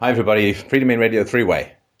Hi, everybody. Freedomain Radio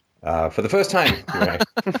three-way. For the first time,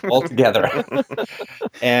 all together.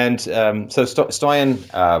 And so Stoyan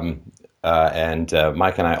and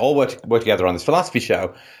Mike and I all work together on this philosophy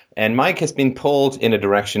show. And Mike has been pulled in a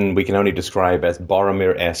direction we can only describe as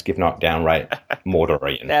Boromir-esque, if not downright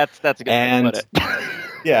Mordorian. That's a good way to put it.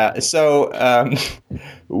 Yeah, so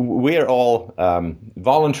we're all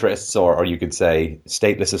voluntarists, or you could say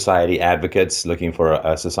stateless society advocates looking for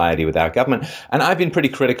a society without government. And I've been pretty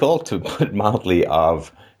critical, to put it mildly,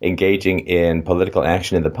 of engaging in political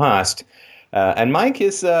action in the past. And Mike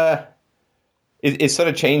is sort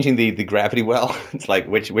of changing the gravity well. It's like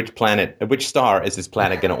which star is this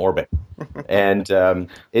planet going to orbit? And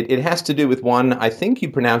it has to do with one, I think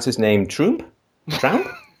you pronounce his name Trump?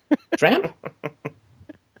 Trump?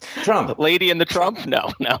 Trump. Lady in the Trump? No.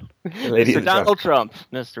 Lady Mr. Donald Trump.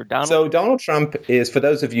 Mr. Donald. So Donald Trump is, for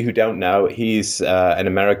those of you who don't know, he's an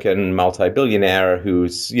American multi-billionaire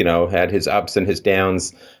who's, had his ups and his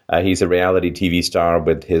downs. He's a reality TV star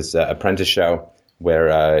with his Apprentice show,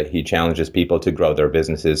 where he challenges people to grow their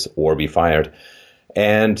businesses or be fired.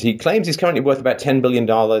 And he claims he's currently worth about $10 billion.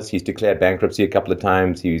 He's declared bankruptcy a couple of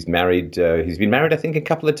times. He's married. He's been married, I think, a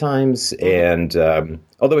couple of times. And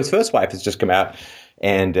although his first wife has just come out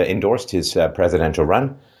and endorsed his presidential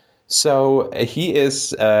run. So he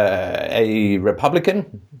is a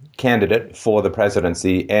Republican candidate for the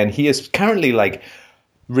presidency, and he is currently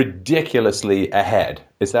ridiculously ahead.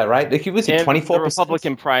 Is that right? He was at 24%? The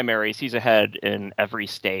Republican primaries, he's ahead in every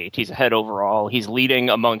state. He's ahead overall. He's leading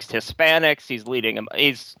amongst Hispanics.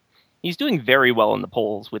 He's doing very well in the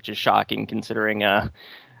polls, which is shocking considering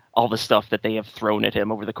all the stuff that they have thrown at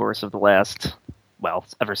him over the course of the last... Well,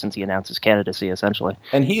 ever since he announced his candidacy, essentially.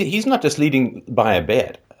 And he's not just leading by a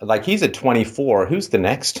bit. He's at 24. Who's the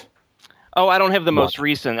next? Oh, I don't have the most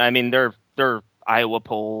recent. I mean, there are Iowa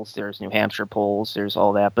polls, there's New Hampshire polls, there's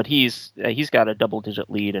all that. But he's got a double-digit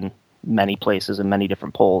lead in many places and many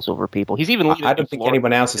different polls over people. He's even leading. I don't think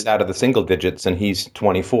anyone else is out of the single digits, and he's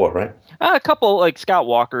 24, right? A couple, like Scott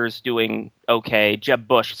Walker's doing okay. Jeb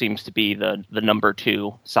Bush seems to be the number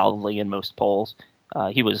 2 solidly in most polls.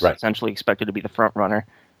 He was essentially expected to be the front runner,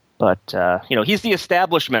 but he's the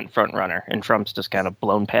establishment front runner, and Trump's just kind of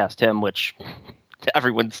blown past him, which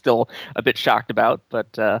everyone's still a bit shocked about.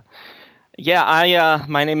 But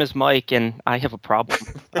my name is Mike, and I have a problem.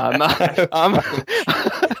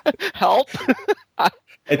 Help!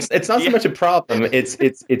 It's not so much a problem. It's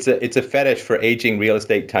a fetish for aging real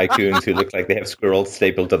estate tycoons who look like they have squirrels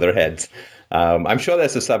stapled to their heads. I'm sure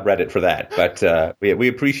there's a subreddit for that, but we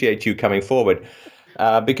appreciate you coming forward.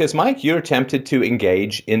 Because, Mike, you're tempted to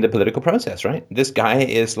engage in the political process, right? This guy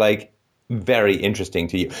is, very interesting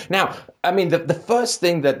to you. Now, I mean, the first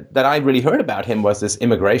thing that I really heard about him was this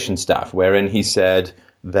immigration stuff, wherein he said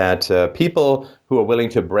that people who are willing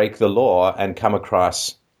to break the law and come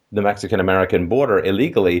across the Mexican-American border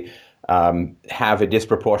illegally have a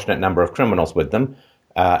disproportionate number of criminals with them.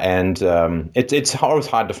 It's always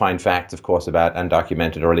hard to find facts, of course, about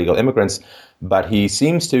undocumented or illegal immigrants, but he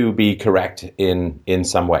seems to be correct in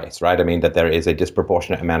some ways, right? I mean, that there is a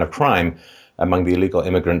disproportionate amount of crime among the illegal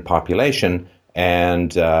immigrant population.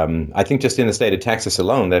 And I think just in the state of Texas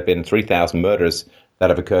alone, there have been 3,000 murders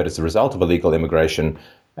that have occurred as a result of illegal immigration.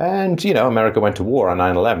 And, America went to war on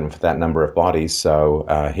 9/11 for that number of bodies. So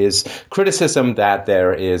his criticism that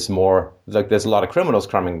there is more, there's a lot of criminals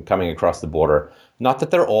coming across the border. Not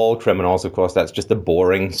that they're all criminals, of course, that's just the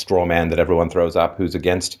boring straw man that everyone throws up who's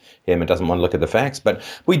against him and doesn't want to look at the facts. But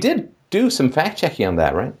we did do some fact-checking on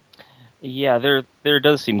that, right? Yeah, there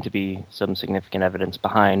does seem to be some significant evidence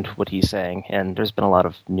behind what he's saying, and there's been a lot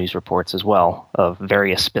of news reports as well of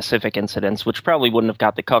various specific incidents, which probably wouldn't have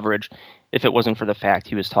got the coverage if it wasn't for the fact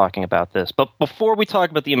he was talking about this. But before we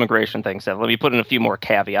talk about the immigration thing, Seth, let me put in a few more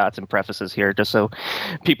caveats and prefaces here, just so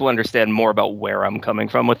people understand more about where I'm coming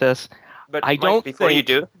from with this. But Mike, before you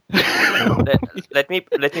do, let me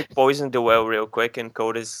poison the well real quick and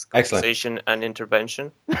call this conversation an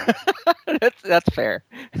intervention. That's fair.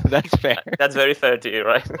 That's fair. That's very fair to you,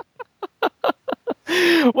 right?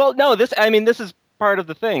 Well, no, this is part of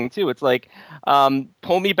the thing too. It's like,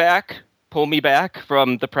 pull me back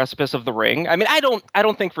from the precipice of the ring. I mean, I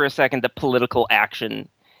don't think for a second that political action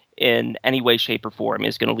in any way, shape, or form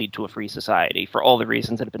is going to lead to a free society for all the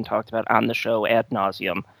reasons that have been talked about on the show ad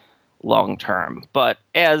nauseum. Long term, but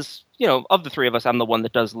as of the three of us, I'm the one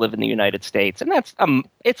that does live in the United States, and that's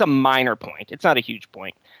it's a minor point. It's not a huge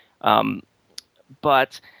point,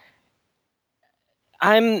 but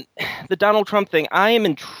the Donald Trump thing. I am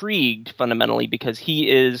intrigued fundamentally because he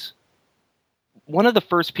is one of the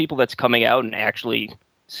first people that's coming out and actually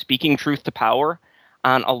speaking truth to power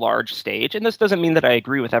on a large stage. And this doesn't mean that I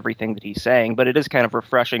agree with everything that he's saying, but it is kind of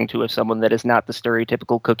refreshing to have someone that is not the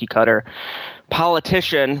stereotypical cookie cutter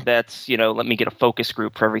politician that's, let me get a focus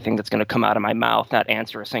group for everything that's going to come out of my mouth, not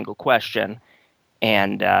answer a single question,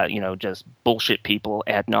 and, just bullshit people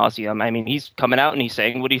ad nauseum. I mean, he's coming out and he's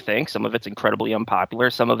saying what he thinks. Some of it's incredibly unpopular.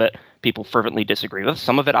 Some of it people fervently disagree with.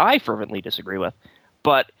 Some of it I fervently disagree with.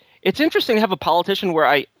 But it's interesting to have a politician where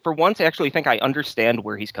I, for once, actually think I understand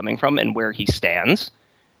where he's coming from and where he stands.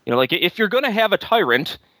 Like if you're going to have a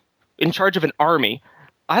tyrant in charge of an army,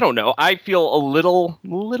 I don't know, I feel a little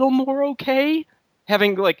more okay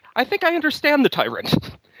having, I think I understand the tyrant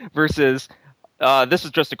versus this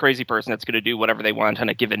is just a crazy person that's going to do whatever they want on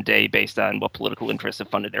a given day based on what political interests have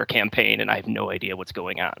funded their campaign, and I have no idea what's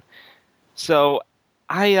going on. So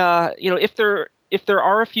I, if there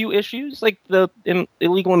are a few issues, like the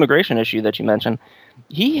illegal immigration issue that you mentioned,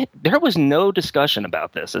 there was no discussion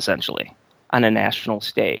about this, essentially, on a national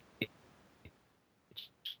stage.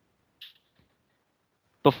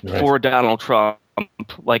 Before right. Donald Trump,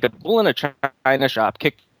 like a bull in a china shop,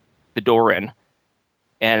 kicked the door in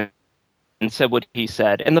and said what he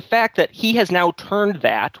said. And the fact that he has now turned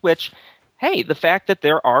that, which, hey, the fact that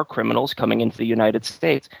there are criminals coming into the United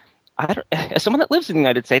States, as someone that lives in the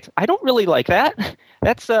United States, I don't really like that.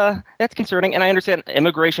 That's concerning, and I understand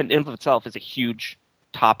immigration in itself is a huge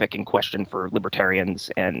topic in question for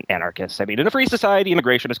libertarians and anarchists. I mean, in a free society,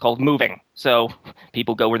 immigration is called moving, so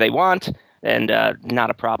people go where they want, and not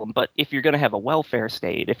a problem. But if you're going to have a welfare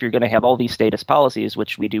state, if you're going to have all these status policies,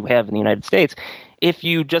 which we do have in the United States, if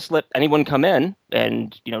you just let anyone come in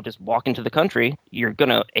and just walk into the country, you're going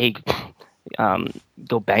to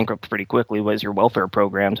go bankrupt pretty quickly as your welfare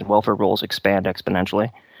programs and welfare rolls expand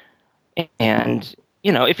exponentially. And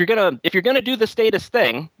if you're gonna do the status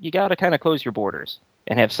thing, you got to kind of close your borders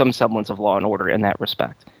and have some semblance of law and order in that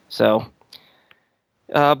respect. So,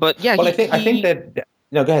 but yeah. Well, I think that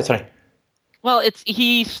no, go ahead. Sorry. Well,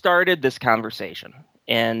 he started this conversation,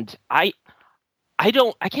 and I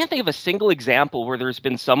can't think of a single example where there's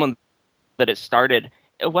been someone that has started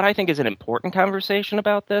what I think is an important conversation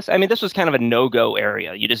about this. I mean, this was kind of a no-go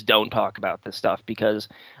area. You just don't talk about this stuff because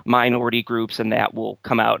minority groups and that will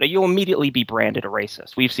come out. You'll immediately be branded a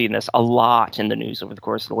racist. We've seen this a lot in the news over the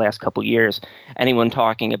course of the last couple of years. Anyone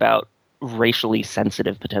talking about racially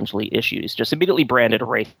sensitive, potentially, issues just immediately branded a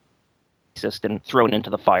racist and thrown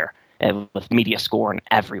into the fire with media scorn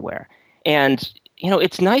everywhere. And,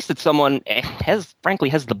 it's nice that someone has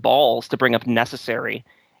the balls to bring up necessary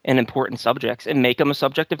and important subjects and make them a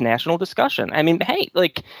subject of national discussion. I mean, hey,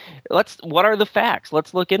 what are the facts?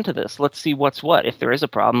 Let's look into this. Let's see what's what. If there is a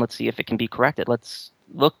problem, let's see if it can be corrected. Let's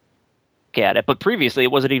look at it. But previously,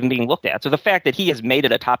 it wasn't even being looked at. So the fact that he has made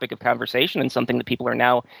it a topic of conversation and something that people are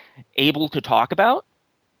now able to talk about,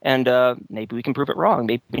 and maybe we can prove it wrong,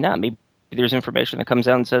 maybe not. Maybe there's information that comes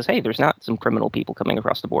out and says, hey, there's not some criminal people coming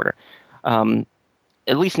across the border.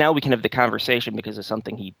 At least now we can have the conversation because of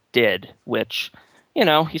something he did, which...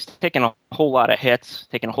 he's taking a whole lot of hits,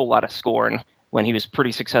 taking a whole lot of scorn when he was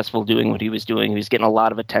pretty successful doing what he was doing. He was getting a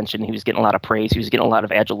lot of attention. He was getting a lot of praise. He was getting a lot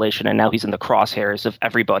of adulation. And now he's in the crosshairs of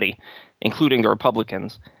everybody, including the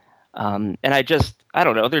Republicans. And I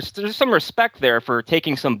don't know. There's some respect there for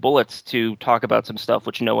taking some bullets to talk about some stuff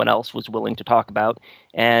which no one else was willing to talk about.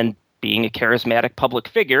 And being a charismatic public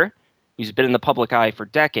figure who's been in the public eye for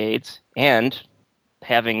decades and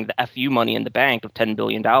having the FU money in the bank of $10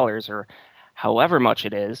 billion or however much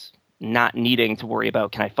it is, not needing to worry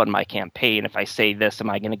about, can I fund my campaign? If I say this, am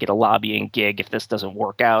I going to get a lobbying gig if this doesn't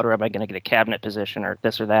work out? Or am I going to get a cabinet position or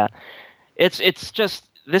this or that? It's just,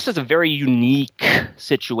 this is a very unique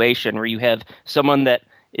situation where you have someone that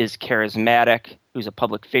is charismatic, who's a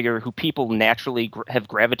public figure, who people naturally have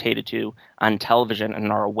gravitated to on television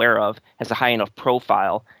and are aware of, has a high enough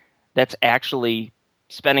profile, that's actually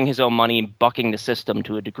spending his own money and bucking the system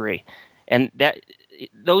to a degree. And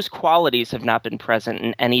those qualities have not been present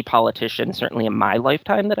in any politician, certainly in my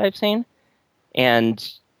lifetime, that I've seen.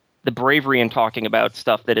 And the bravery in talking about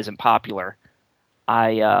stuff that isn't popular,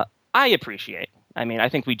 I appreciate. I mean, I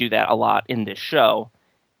think we do that a lot in this show.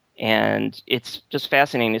 And it's just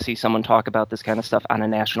fascinating to see someone talk about this kind of stuff on a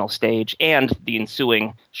national stage and the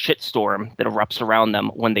ensuing shitstorm that erupts around them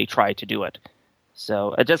when they try to do it.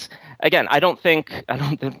 So I don't think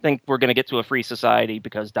we're going to get to a free society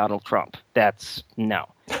because Donald Trump. That's no.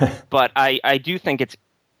 But I do think it's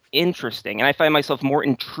interesting, and I find myself more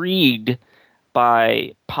intrigued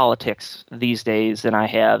by politics these days than I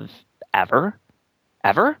have ever.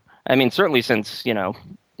 I mean, certainly since,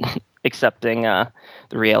 accepting the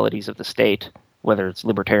realities of the state, whether it's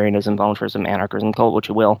libertarianism, voluntarism, anarchism, call it what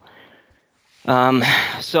you will.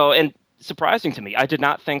 surprising to me. I did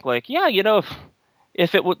not think like,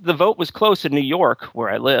 if the vote was close in New York, where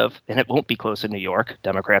I live, and it won't be close in New York,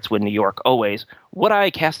 Democrats win New York always, would I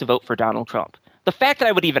cast a vote for Donald Trump? The fact that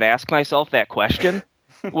I would even ask myself that question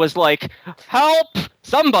was like, help!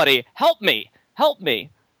 Somebody, help me!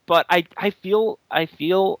 But I feel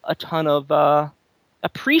a ton of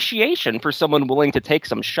appreciation for someone willing to take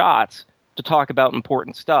some shots to talk about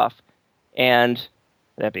important stuff. And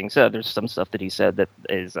that being said, there's some stuff that he said that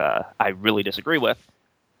is I really disagree with.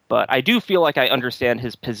 But I do feel like I understand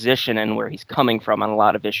his position and where he's coming from on a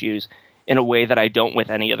lot of issues in a way that I don't with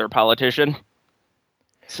any other politician.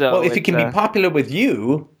 So, well, if he can be popular with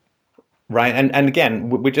you, right? And again,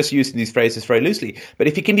 we're just using these phrases very loosely. But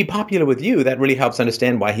if he can be popular with you, that really helps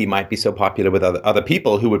understand why he might be so popular with other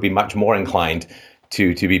people who would be much more inclined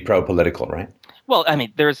to be pro-political, right? Well, I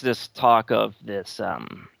mean, there's this talk of this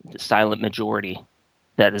the silent majority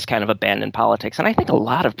that is kind of abandoned politics. And I think a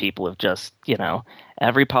lot of people have just,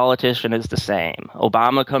 every politician is the same.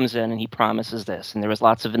 Obama comes in and he promises this, and there was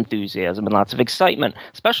lots of enthusiasm and lots of excitement,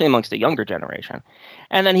 especially amongst the younger generation.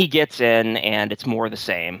 And then he gets in and it's more the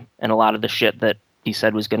same. And a lot of the shit that he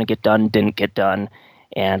said was going to get done didn't get done.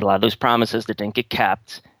 And a lot of those promises that didn't get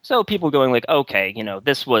kept. So people going like, okay,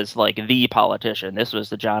 this was like the politician. This was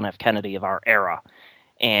the John F. Kennedy of our era.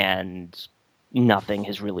 And nothing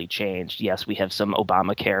has really changed. Yes, we have some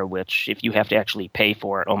Obamacare, which if you have to actually pay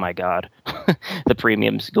for it, oh my God, the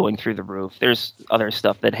premiums going through the roof. There's other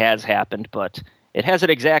stuff that has happened, but it hasn't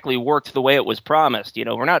exactly worked the way it was promised.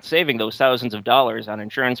 We're not saving those thousands of dollars on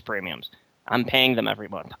insurance premiums. I'm paying them every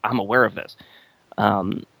month. I'm aware of this.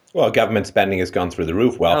 Well, government spending has gone through the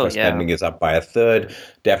roof. Welfare spending is up by a third.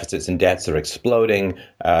 Deficits and debts are exploding.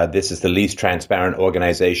 This is the least transparent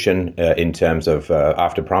organization in terms of,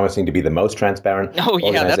 after promising to be the most transparent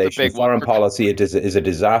organization. That's a big Foreign policy is a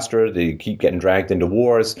disaster. They keep getting dragged into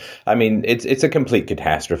wars. I mean, it's a complete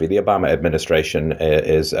catastrophe. The Obama administration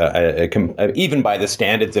is, even by the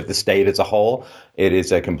standards of the state as a whole, it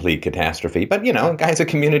is a complete catastrophe. But, guy's a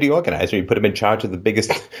community organizer. You put him in charge of the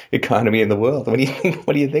biggest economy in the world. What do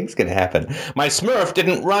you think is going to happen? My Smurf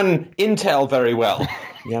didn't run Intel very well.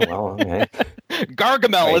 Yeah, well, okay.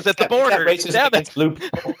 Gargamel is at the border. Racism against blue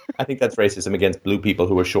people? I think that's racism against blue people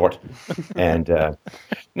who are short. And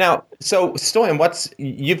now, so Stoyan,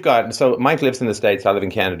 you've got? So Mike lives in the States. I live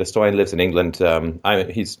in Canada. Stoyan lives in England.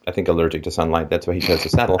 He's, I think, allergic to sunlight. That's why he chose to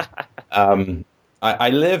settle.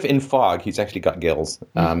 I live in fog. He's actually got gills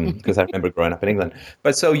because I remember growing up in England.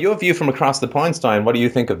 But so your view from across the pond, Stein, what do you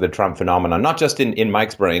think of the Trump phenomenon? Not just in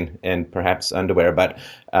Mike's brain and perhaps underwear, but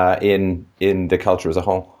in the culture as a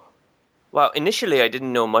whole? Well, initially I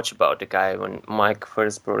didn't know much about the guy when Mike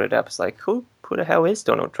first brought it up. It's like, who the hell is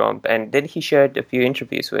Donald Trump? And then he shared a few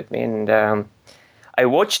interviews with me, and I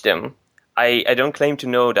watched them. I don't claim to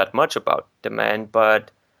know that much about the man,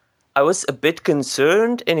 but I was a bit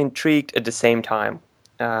concerned and intrigued at the same time.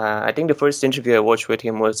 I think the first interview I watched with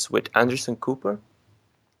him was with Anderson Cooper,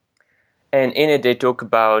 and in it they talked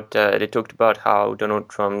about how Donald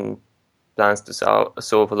Trump plans to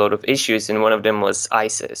solve a lot of issues, and one of them was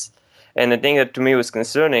ISIS. And the thing that to me was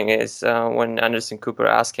concerning is when Anderson Cooper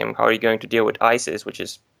asked him, "How are you going to deal with ISIS?" which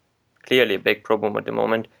is clearly a big problem at the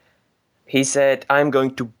moment. He said, "I'm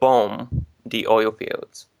going to bomb the oil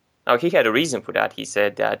fields." Now, he had a reason for that. He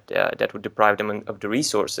said that that would deprive them of the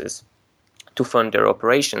resources to fund their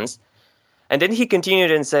operations. And then he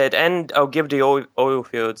continued and said, "And I'll give the oil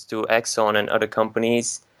fields to Exxon and other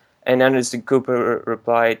companies." And Anderson Cooper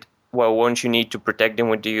replied, "Well, won't you need to protect them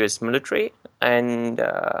with the U.S. military?" And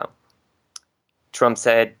Trump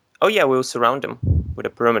said, "Oh yeah, we'll surround them with a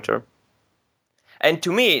perimeter." And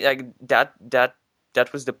to me, like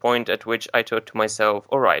that was the point at which I thought to myself,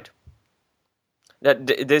 all right.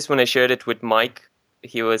 This, when I shared it with Mike,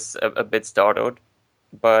 he was a bit startled.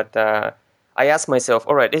 But I asked myself,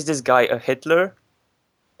 all right, is this guy a Hitler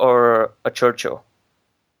or a Churchill?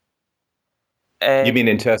 And you mean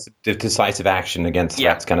in terms of decisive action against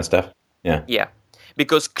threats kind of stuff? Yeah. Yeah.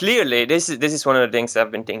 Because clearly, this is one of the things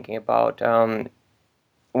I've been thinking about.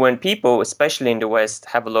 When people, especially in the West,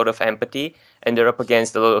 have a lot of empathy, and they're up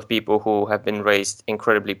against a lot of people who have been raised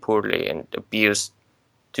incredibly poorly and abused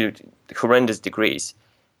to horrendous degrees.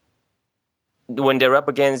 When they're up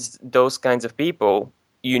against those kinds of people,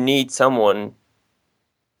 you need someone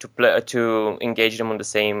to engage them on the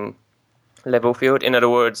same level field. In other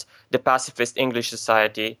words, the pacifist English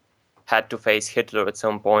society had to face Hitler at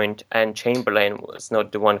some point, and Chamberlain was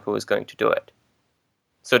not the one who was going to do it.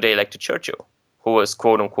 So they elected Churchill, who was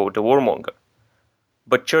quote-unquote the warmonger.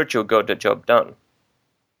 But Churchill got the job done.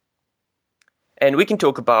 And we can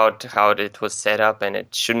talk about how it was set up and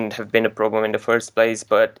it shouldn't have been a problem in the first place,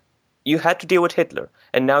 but you had to deal with Hitler,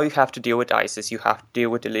 and now you have to deal with ISIS. You have to deal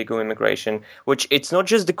with illegal immigration, which it's not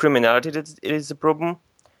just the criminality that is a problem.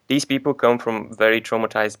 These people come from very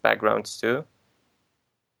traumatized backgrounds too.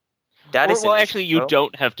 Well, actually, you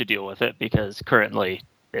don't have to deal with it because currently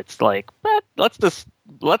it's like,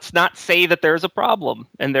 let's not say that there's a problem,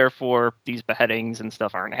 and therefore these beheadings and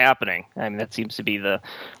stuff aren't happening. I mean, that seems to be the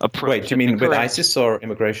approach. Wait, do you mean with ISIS or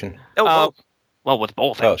immigration? Oh, well, with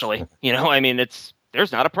both, actually. I mean,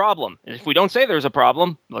 there's not a problem. If we don't say there's a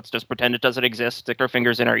problem, let's just pretend it doesn't exist, stick our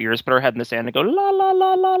fingers in our ears, put our head in the sand, and go la la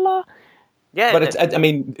la la la. Yeah, but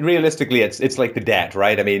realistically, it's like the debt,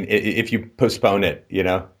 right? I mean, if you postpone it,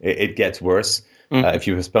 it gets worse. Mm-hmm. If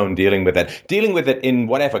you postpone dealing with it in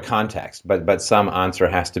whatever context, but some answer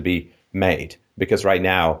has to be made. Because right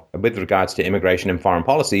now, with regards to immigration and foreign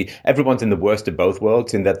policy, everyone's in the worst of both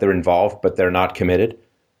worlds in that they're involved, but they're not committed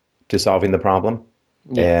to solving the problem.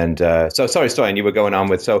 Yeah. And so, sorry, Stoyan, you were going on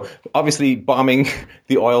with, so obviously bombing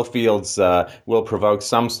the oil fields will provoke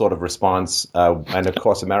some sort of response. And of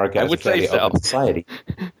course, America is a fairly open society.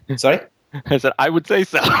 Sorry? I said, I would say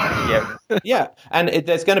so. Yeah. And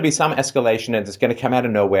there's going to be some escalation, and it's going to come out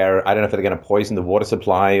of nowhere. I don't know if they're going to poison the water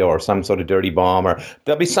supply or some sort of dirty bomb, or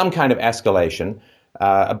there'll be some kind of escalation.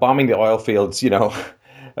 Bombing the oil fields,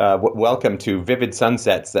 welcome to vivid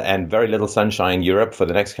sunsets and very little sunshine Europe for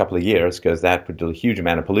the next couple of years, because that would do a huge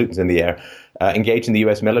amount of pollutants in the air. Engaging the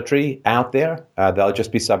U.S. military out there, they'll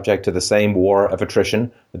just be subject to the same war of attrition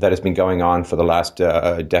that has been going on for the last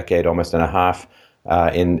decade, almost and a half,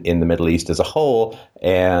 in the Middle East as a whole.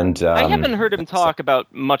 And I haven't heard him talk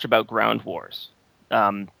much about ground wars.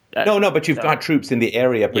 No, but you've got troops in the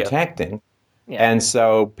area protecting. Yeah. Yeah. And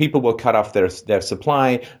so people will cut off their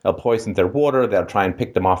supply, they'll poison their water, they'll try and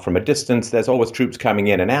pick them off from a distance. There's always troops coming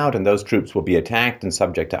in and out, and those troops will be attacked and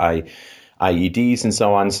subject to IEDs and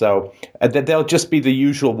so on. So there'll just be the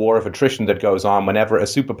usual war of attrition that goes on whenever a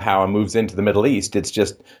superpower moves into the Middle East. It's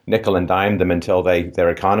just nickel and dime them until their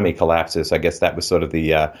economy collapses. I guess that was sort of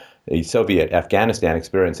the Soviet Afghanistan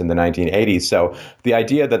experience in the 1980s. So the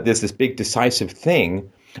idea that there's this big decisive thing,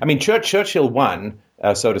 I mean, Churchill won,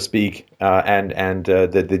 so to speak, and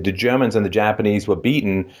the Germans and the Japanese were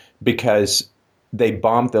beaten because they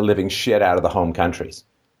bombed the living shit out of the home countries.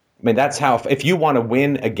 I mean, that's how, if you want to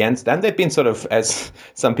win against them, they've been sort of, as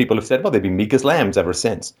some people have said, well, they've been meek as lambs ever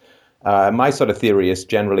since. My sort of theory is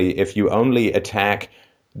generally, if you only attack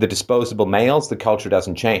the disposable males, the culture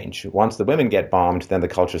doesn't change. Once the women get bombed, then the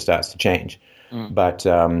culture starts to change. But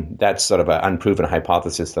that's sort of an unproven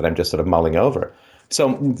hypothesis that I'm just sort of mulling over.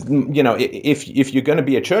 So, if you're going to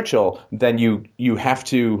be a Churchill, then you have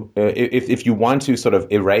to, if you want to sort of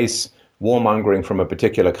erase warmongering from a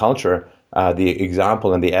particular culture, the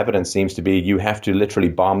example and the evidence seems to be you have to literally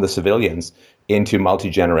bomb the civilians into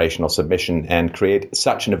multi-generational submission and create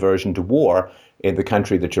such an aversion to war in the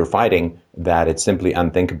country that you're fighting that it's simply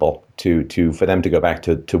unthinkable for them to go back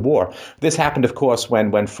to war. This happened, of course,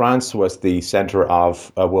 when France was the center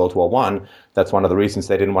of World War I. That's one of the reasons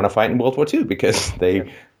they didn't want to fight in World War II, because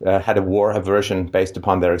they had a war aversion based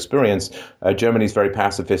upon their experience. Germany's very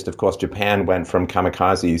pacifist. Of course, Japan went from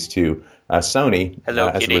kamikazes to Sony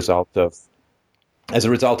as a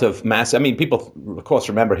result of mass. I mean, people, of course,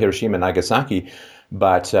 remember Hiroshima and Nagasaki,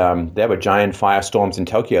 but there were giant firestorms in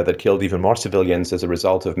Tokyo that killed even more civilians as a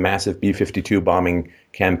result of massive B-52 bombing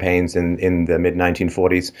campaigns in the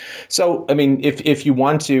mid-1940s. So, I mean, if you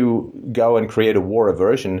want to go and create a war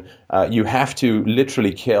aversion, you have to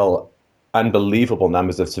literally kill unbelievable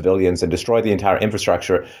numbers of civilians and destroy the entire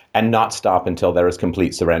infrastructure and not stop until there is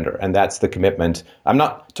complete surrender. And that's the commitment. I'm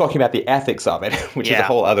not talking about the ethics of it, which is a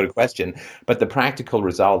whole other question, but the practical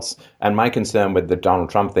results. And my concern with the Donald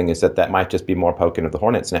Trump thing is that might just be more poking of the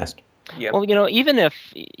hornet's nest. Yep. Well, even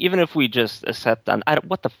if we just accept on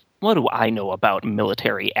what do I know about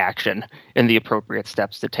military action and the appropriate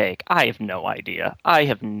steps to take? I have no idea.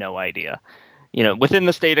 Within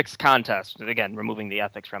the static contest, again, removing the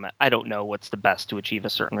ethics from it, I don't know what's the best to achieve a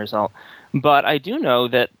certain result. But I do know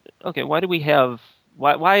that, okay,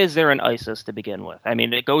 why is there an ISIS to begin with? I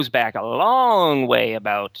mean, it goes back a long way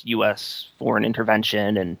about U.S. foreign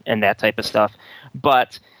intervention and that type of stuff.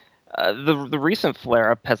 But the recent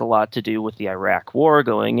flare-up has a lot to do with the Iraq War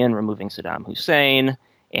going in, removing Saddam Hussein,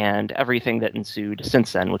 and everything that ensued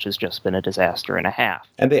since then, which has just been a disaster and a half.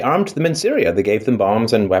 And they armed them in Syria. They gave them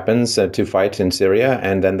bombs and weapons to fight in Syria,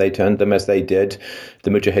 and then they turned them, as they did, the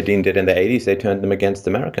Mujahideen did in the 80s, they turned them against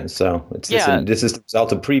Americans. So this is the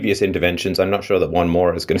result of previous interventions. I'm not sure that one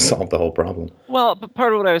more is going to solve the whole problem. Well, but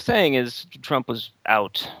part of what I was saying is Trump was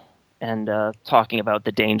out talking about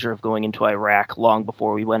the danger of going into Iraq long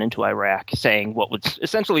before we went into Iraq, saying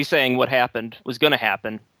what happened was going to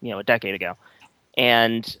happen, a decade ago.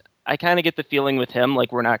 And I kind of get the feeling with him,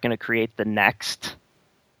 like we're not going to create the next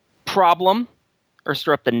problem or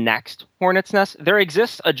stir up the next hornet's nest. There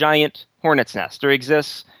exists a giant hornet's nest. There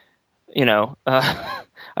exists,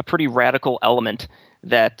 a pretty radical element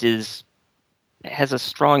that has a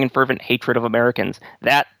strong and fervent hatred of Americans.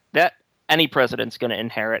 That any president's going to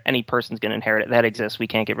inherit, any person's going to inherit it. That exists. We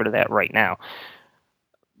can't get rid of that right now.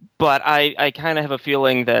 But I kind of have a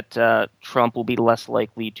feeling that Trump will be less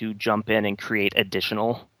likely to jump in and create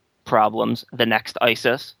additional problems, the next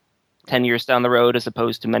ISIS, 10 years down the road, as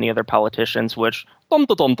opposed to many other politicians, which,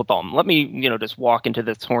 let me, just walk into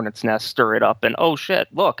this hornet's nest, stir it up, and, oh, shit,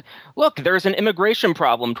 look, there's an immigration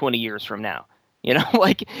problem 20 years from now.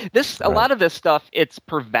 Like this, a lot of this stuff, it's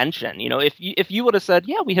prevention. If you would have said,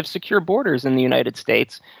 yeah, we have secure borders in the United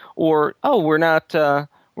States, or, oh, we're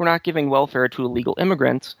not giving welfare to illegal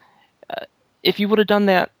immigrants. If you would have done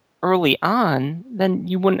that early on, then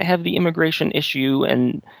you wouldn't have the immigration issue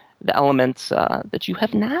and the elements that you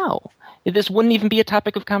have now. This wouldn't even be a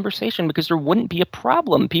topic of conversation because there wouldn't be a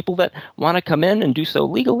problem. People that want to come in and do so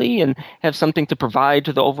legally and have something to provide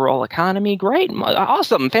to the overall economy, great,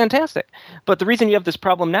 awesome, fantastic. But the reason you have this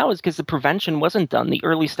problem now is because the prevention wasn't done. The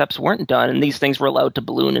early steps weren't done, and these things were allowed to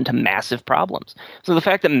balloon into massive problems. So the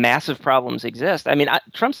fact that massive problems exist,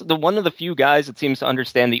 Trump's one of the few guys that seems to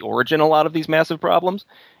understand the origin of a lot of these massive problems.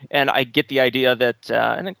 And I get the idea that,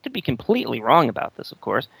 and I could be completely wrong about this, of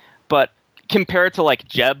course, but compared to like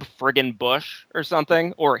Jeb friggin' Bush or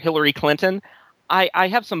something, or Hillary Clinton, I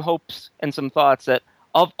have some hopes and some thoughts that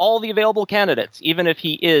of all the available candidates, even if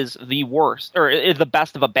he is the worst or is the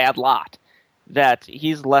best of a bad lot, that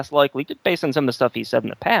he's less likely, based on some of the stuff he said in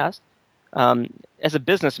the past, as a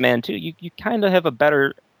businessman too, you kind of have a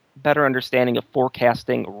better understanding of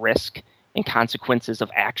forecasting risk and consequences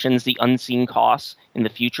of actions, the unseen costs in the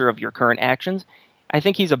future of your current actions. I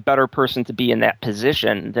think he's a better person to be in that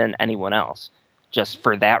position than anyone else, just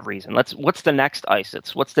for that reason. What's the next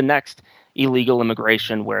ISIS? What's the next illegal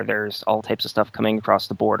immigration where there's all types of stuff coming across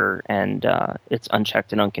the border and it's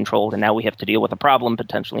unchecked and uncontrolled, and now we have to deal with a problem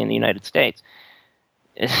potentially in the United States?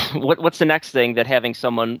 What's the next thing that having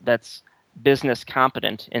someone that's business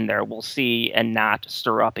competent in there will see and not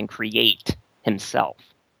stir up and create himself?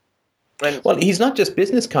 Well, he's not just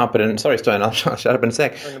business competent. Sorry, Stein, I'll shut up in a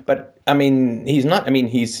sec. But he's not.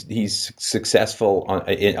 He's successful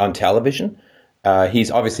on television.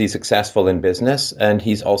 He's obviously successful in business, and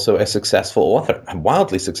he's also a successful author, a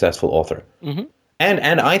wildly successful author,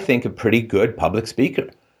 and I think a pretty good public speaker,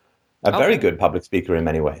 very good public speaker in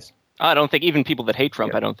many ways. I don't think even people that hate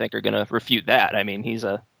Trump, I don't think are going to refute that. I mean, he's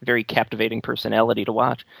a very captivating personality to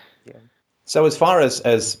watch. Yeah. So as far as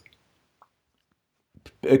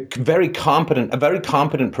a very competent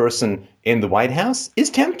person in the White House is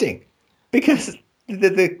tempting, because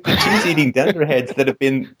the cheese-eating dunderheads that have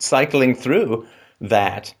been cycling through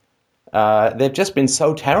that, they've just been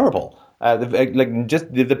so terrible.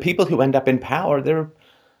 The people who end up in power, they're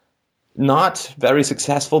not very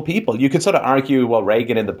successful people. You could sort of argue, well,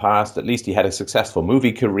 Reagan in the past, at least he had a successful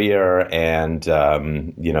movie career, and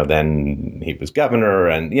then he was governor,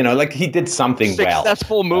 and he did something well.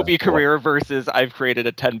 Successful movie career versus I've created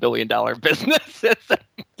a $10 billion business.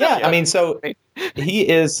 Yeah, so he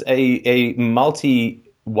is a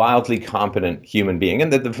wildly competent human being,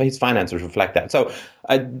 and his finances reflect that. So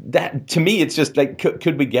that, to me, it's just like,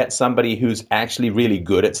 could we get somebody who's actually really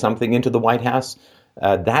good at something into the White House?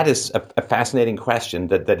 That is a fascinating question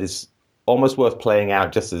that is almost worth playing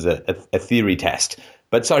out just as a theory test.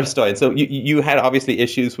 But sorry, Stein, so you had obviously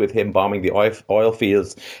issues with him bombing the oil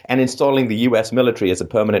fields and installing the U.S. military as a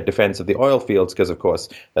permanent defense of the oil fields, because, of course,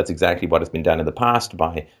 that's exactly what has been done in the past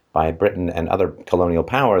by Britain and other colonial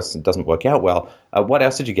powers. It doesn't work out well. What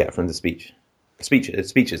else did you get from the speeches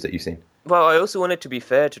that you've seen? Well, I also wanted to be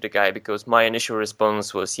fair to the guy, because my initial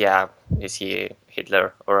response was, yeah, is he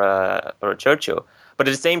Hitler or a Churchill? But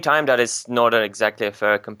at the same time, that is not exactly a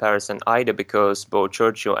fair comparison either, because both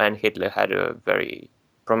Churchill and Hitler had a very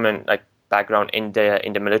prominent background in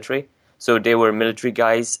the military. So they were military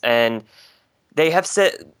guys, and they have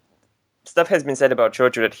said, stuff has been said about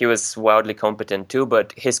Churchill that he was wildly competent too,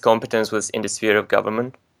 but his competence was in the sphere of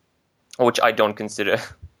government, which I don't consider.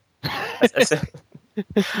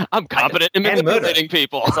 I'm competent in manipulating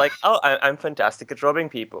people. It's like, oh, I'm fantastic at robbing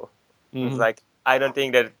people. Mm-hmm. It's like, I don't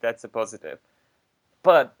think that's a positive.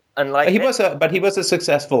 But unlike he was a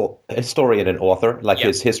successful historian and author.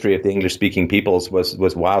 His history of the English-speaking peoples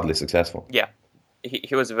was wildly successful. Yeah,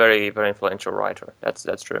 he was a very, very influential writer.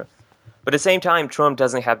 That's true. But at the same time, Trump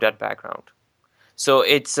doesn't have that background. So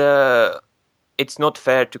it's not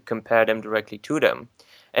fair to compare them directly to them.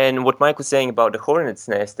 And what Mike was saying about the hornet's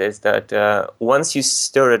nest is that once you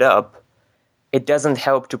stir it up, it doesn't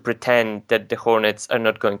help to pretend that the hornets are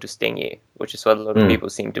not going to sting you, which is what a lot of people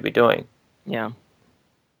seem to be doing. Yeah.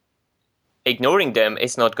 Ignoring them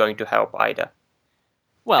is not going to help either.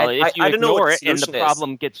 Well, And if you I don't know ignore what it the and the solution is.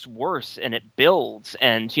 problem gets worse and it builds,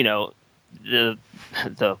 and the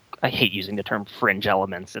I hate using the term fringe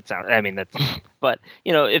elements. But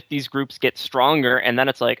if these groups get stronger, and then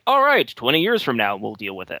it's like, all right, 20 years from now we'll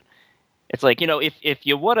deal with it. It's like, if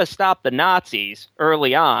you would have stopped the Nazis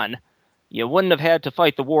early on, you wouldn't have had to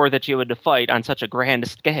fight the war that you had to fight on such a grand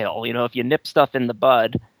scale. If you nip stuff in the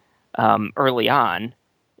bud early on,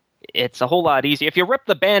 it's a whole lot easier. If you rip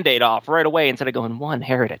the Band-Aid off right away instead of going one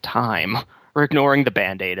hair at a time or ignoring the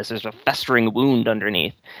Band-Aid as there's a festering wound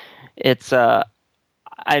underneath, it's,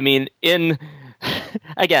 again,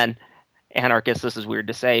 anarchist, this is weird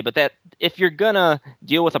to say, but that if you're going to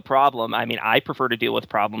deal with a problem, I prefer to deal with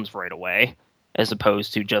problems right away as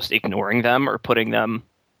opposed to just ignoring them or putting them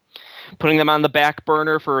on the back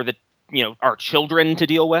burner for our children to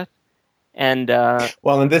deal with. And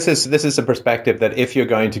and this is a perspective that if you're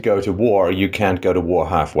going to go to war, you can't go to war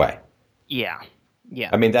halfway. Yeah.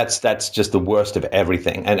 That's just the worst of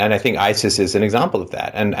everything, and I think ISIS is an example of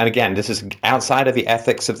that. And again, this is outside of the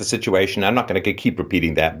ethics of the situation. I'm not going to keep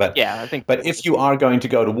repeating that, but yeah, I think. But if you are going to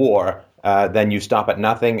go to war, then you stop at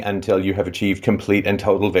nothing until you have achieved complete and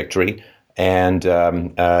total victory. And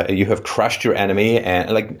you have crushed your enemy,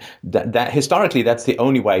 and that historically, that's the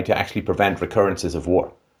only way to actually prevent recurrences of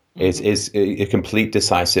war. Is a complete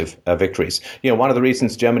decisive victories. One of the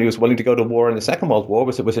reasons Germany was willing to go to war in the Second World War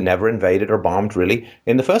was it never invaded or bombed really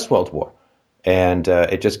in the First World War, and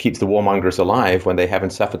it just keeps the warmongers alive when they haven't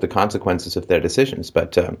suffered the consequences of their decisions.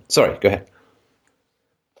 But sorry, go ahead.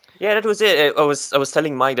 Yeah, that was it. I was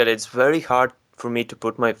telling Mike that it's very hard for me to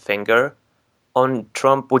put my finger on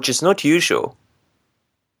Trump, which is not usual.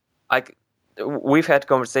 We've had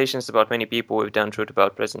conversations about many people. We've done Truth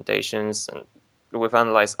About presentations, and we've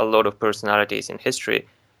analyzed a lot of personalities in history.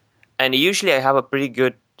 And usually I have a pretty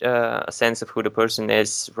good sense of who the person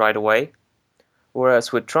is right away.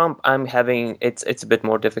 Whereas with Trump, it's a bit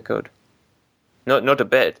more difficult. Not a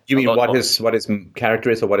bit. You mean what his character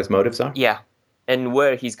is or what his motives are? Yeah, and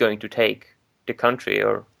where he's going to take the country,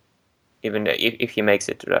 or even if he makes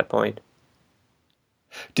it to that point.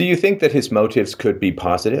 Do you think that his motives could be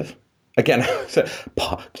positive? Again,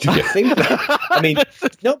 do you think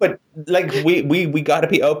that? No, but we got to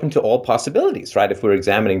be open to all possibilities, right? If we're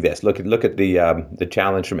examining this, look at the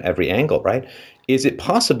challenge from every angle, right? Is it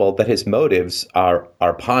possible that his motives are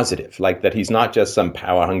positive, like that he's not just some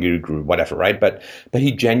power-hungry group, whatever, right? But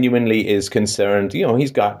he genuinely is concerned.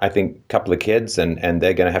 He's got, I think, a couple of kids, and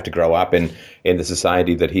they're going to have to grow up in the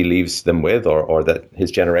society that he leaves them with, or that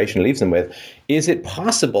his generation leaves them with. Is it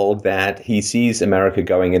possible that he sees America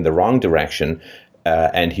going in the wrong direction,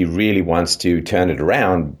 and he really wants to turn it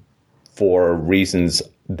around for reasons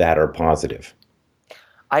that are positive?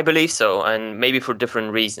 I believe so, and maybe for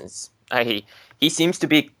different reasons. He seems to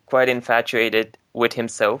be quite infatuated with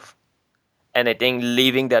himself, and I think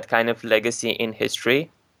leaving that kind of legacy in history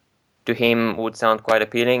to him would sound quite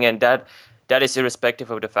appealing, and that is irrespective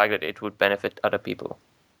of the fact that it would benefit other people.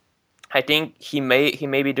 I think he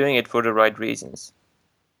may be doing it for the right reasons.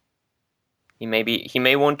 He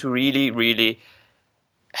may want to really, really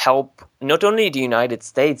help not only the United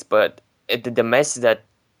States, but the mess that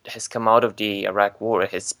has come out of the Iraq War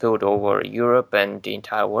has spilled over Europe and the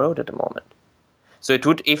entire world at the moment. So it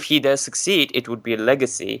would, if he does succeed, it would be a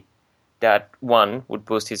legacy that, one, would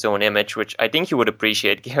boost his own image, which I think he would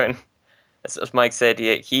appreciate, given, as Mike said,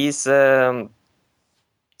 he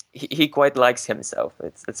quite likes himself.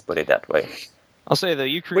 Let's put it that way. I'll say, though,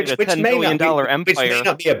 you create a $10 billion empire. Which may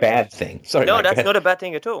not be a bad thing. Sorry, no, Mike, that's not a bad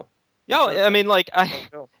thing at all. No,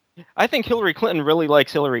 I think Hillary Clinton really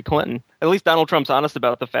likes Hillary Clinton. At least Donald Trump's honest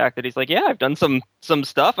about the fact that he's like, yeah, I've done some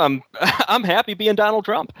stuff. I'm happy being Donald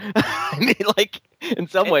Trump. In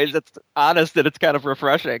some ways, it's honest and it's kind of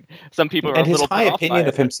refreshing. Some people are and a little his high opinion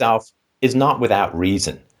of himself is not without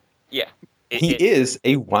reason. Yeah. He is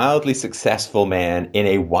a wildly successful man in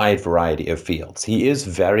a wide variety of fields. He is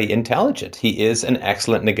very intelligent. He is an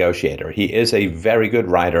excellent negotiator. He is a very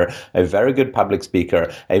good writer, a very good public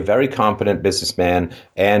speaker, a very competent businessman,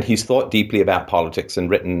 and he's thought deeply about politics and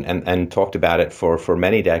written and talked about it for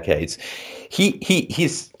many decades.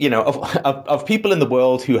 He's of people in the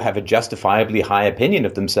world who have a justifiably high opinion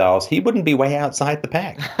of themselves, he wouldn't be way outside the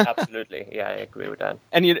pack. Absolutely. Yeah, I agree with that.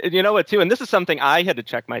 And you know what, too? And this is something I had to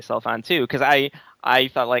check myself on, too, because because I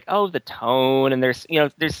thought like, oh, the tone, and there's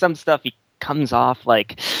some stuff he comes off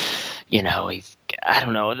like, he's, I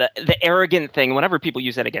don't know, the arrogant thing. Whenever people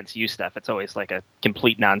use that against you, Steph, it's always like a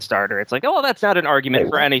complete non-starter. It's like, oh, well, that's not an argument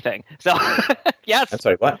for anything. So, yes. I'm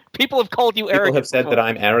sorry, what? People have called you arrogant. People have said that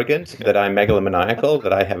I'm arrogant, that I'm megalomaniacal,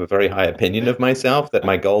 that I have a very high opinion of myself, that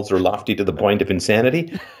my goals are lofty to the point of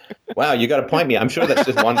insanity. Wow, you got to point me. I'm sure that's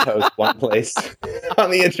just one post, one place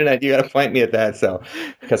on the internet. You got to point me at that. So,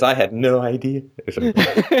 because I had no idea.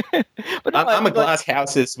 But no, I'm a glass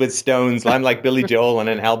houses with stones. I'm like Billy Joel on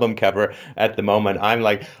an album cover at the moment. I'm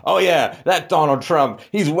like, oh yeah, that Donald Trump,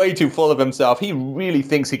 he's way too full of himself. He really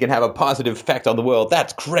thinks he can have a positive effect on the world.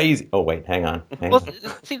 That's crazy. Oh wait, hang on.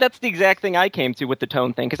 See, that's the exact thing I came to with the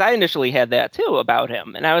tone thing, because I initially had that too about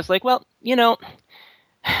him, and I was like, well,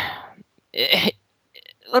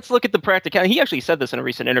 let's look at the practicality. He actually said this in a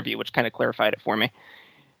recent interview, which kind of clarified it for me.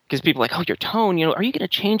 Because people are like, oh, your tone, are you going to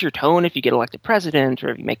change your tone if you get elected president or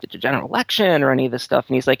if you make it to general election or any of this stuff?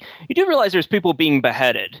 And he's like, you do realize there's people being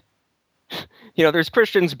beheaded. There's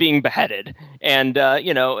Christians being beheaded. And,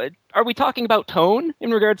 are we talking about tone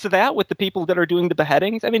in regards to that with the people that are doing the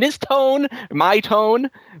beheadings? I mean, is tone, my tone,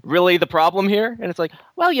 really the problem here? And it's like,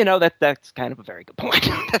 well, that's kind of a very good point.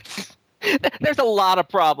 There's a lot of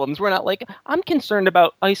problems. We're not like, I'm concerned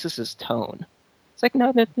about ISIS's tone. It's like,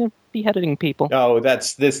 no, they're beheading people. Oh,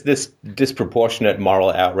 that's this disproportionate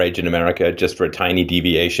moral outrage in America just for a tiny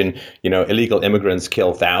deviation. Illegal immigrants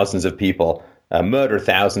kill thousands of people, murder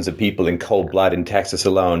thousands of people in cold blood in Texas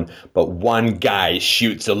alone. But one guy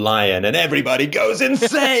shoots a lion and everybody goes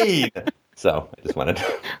insane. So I just wanted to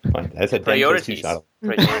find that. I said priorities.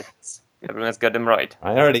 Everyone's got them right.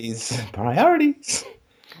 Priorities.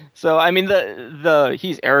 So, I mean, the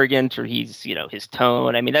he's arrogant or he's, his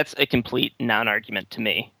tone, I mean, that's a complete non-argument to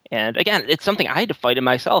me. And again, it's something I had to fight in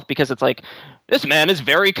myself because it's like, this man is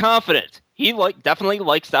very confident. He definitely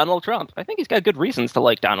likes Donald Trump. I think he's got good reasons to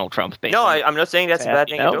like Donald Trump. No, I'm not saying that's a bad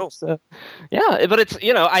thing at all. So, yeah, but it's,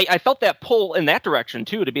 I felt that pull in that direction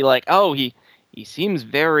too, to be like, oh, he seems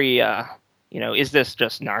very, is this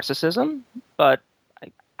just narcissism? But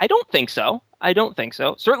I don't think so.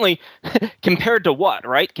 Certainly, compared to what,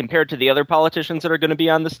 right? Compared to the other politicians that are going to be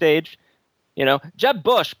on the stage. Jeb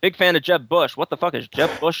Bush, big fan of Jeb Bush. What the fuck has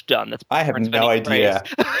Jeb Bush done? I have no idea.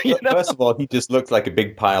 First of all, he just looks like a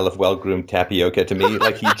big pile of well-groomed tapioca to me.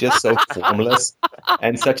 Like, he's just so formless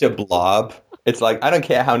and such a blob. It's like, I don't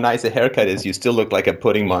care how nice a haircut is, you still look like a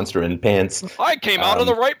pudding monster in pants. I came out of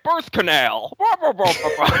the right birth canal.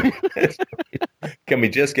 Can we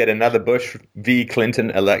just get another Bush v.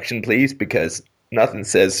 Clinton election, please? Because nothing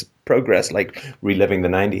says progress like reliving the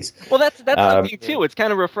 90s. Well, that's something, too. It's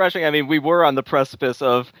kind of refreshing. I mean, we were on the precipice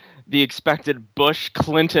of the expected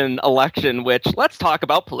Bush-Clinton election, which, let's talk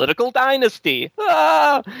about political dynasty.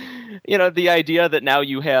 The idea that now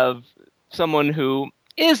you have someone who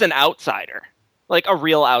is an outsider, like a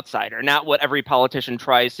real outsider, not what every politician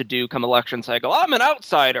tries to do come election cycle. I'm an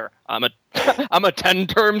outsider. I'm a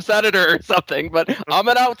 10-term senator or something, but I'm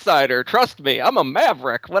an outsider. Trust me, I'm a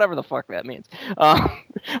maverick, whatever the fuck that means.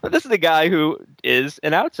 But this is a guy who is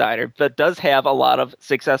an outsider, but does have a lot of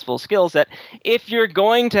successful skills that if you're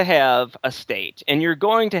going to have a state and you're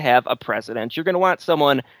going to have a president, you're going to want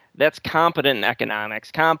someone that's competent in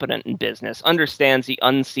economics, competent in business, understands the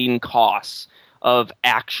unseen costs of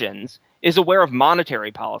actions, is aware of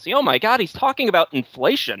monetary policy. Oh my God, he's talking about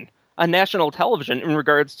inflation on national television in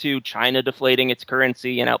regards to China deflating its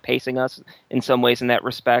currency and outpacing us in some ways in that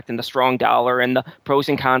respect, and the strong dollar and the pros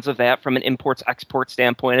and cons of that from an imports-export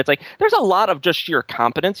standpoint. It's like, there's a lot of just sheer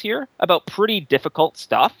competence here about pretty difficult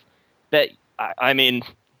stuff that, I mean,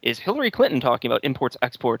 is Hillary Clinton talking about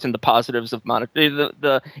imports-exports and the positives of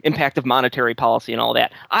the impact of monetary policy and all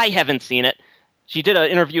that? I haven't seen it. She did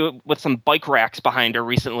an interview with some bike racks behind her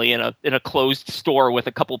recently in a closed store with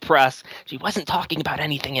a couple press. She wasn't talking about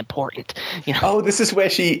anything important. Oh, this is where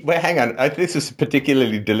hang on. This is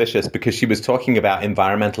particularly delicious because she was talking about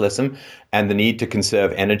environmentalism and the need to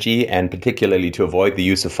conserve energy and particularly to avoid the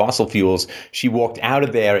use of fossil fuels. She walked out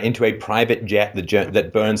of there into a private jet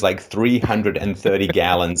that burns like 330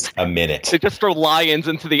 gallons a minute. They just throw lions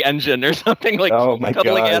into the engine or something, like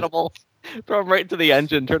cuddling animals. Throw them right into the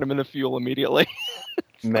engine, turn them into fuel immediately.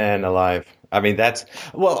 Man alive. I mean, that's...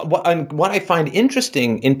 Well, what I find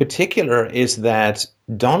interesting in particular is that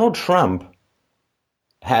Donald Trump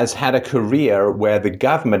has had a career where the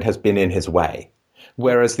government has been in his way,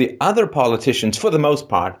 whereas the other politicians, for the most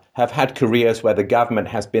part, have had careers where the government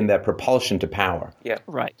has been their propulsion to power. Yeah,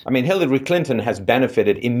 right. I mean, Hillary Clinton has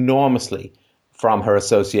benefited enormously from her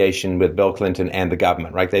association with Bill Clinton and the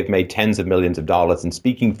government, right? They've made tens of millions of dollars in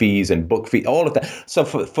speaking fees and book fees, all of that. So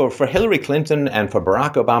for Hillary Clinton and for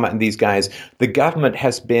Barack Obama and these guys, the government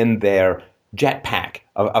has been their jetpack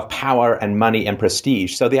of power and money and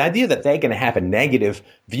prestige. So the idea that they're going to have a negative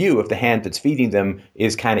view of the hand that's feeding them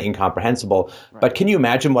is kind of incomprehensible. Right. But can you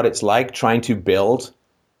imagine what it's like trying to build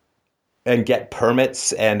and get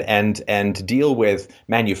permits and deal with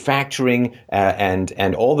manufacturing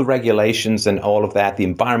and all the regulations and all of that, the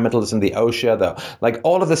environmentalism, the OSHA,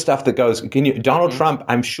 all of the stuff that goes. Donald Trump,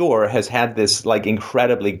 I'm sure, has had this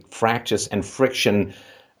incredibly fractious and friction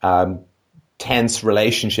tense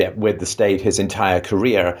relationship with the state his entire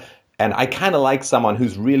career. And I kind of like someone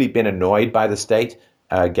who's really been annoyed by the state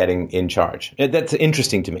getting in charge. That's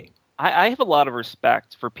interesting to me. I have a lot of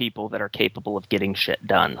respect for people that are capable of getting shit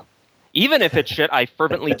done. Even if it's shit I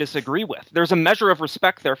fervently disagree with. There's a measure of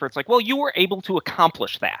respect there for it's well, you were able to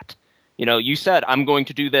accomplish that. You said, I'm going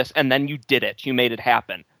to do this, and then you did it. You made it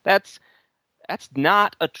happen. That's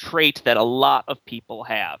not a trait that a lot of people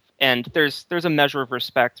have. And there's a measure of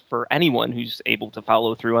respect for anyone who's able to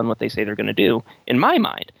follow through on what they say they're going to do, in my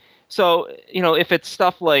mind. So, if it's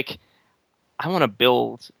stuff like, I want to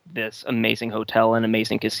build this amazing hotel and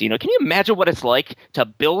amazing casino. Can you imagine what it's like to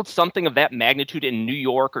build something of that magnitude in New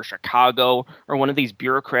York or Chicago or one of these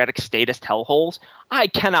bureaucratic statist hellholes? I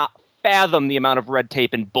cannot fathom the amount of red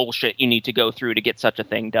tape and bullshit you need to go through to get such a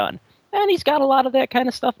thing done. And he's got a lot of that kind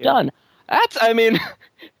of stuff done.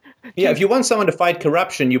 Yeah, if you want someone to fight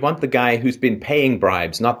corruption, you want the guy who's been paying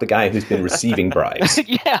bribes, not the guy who's been receiving bribes.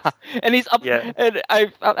 Yeah, and he's up. Yeah. And I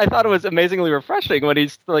thought it was amazingly refreshing when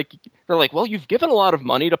he's like, they're like, well, you've given a lot of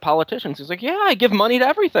money to politicians. He's like, yeah, I give money to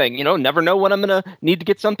everything. Never know when I'm going to need to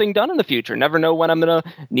get something done in the future. Never know when I'm going to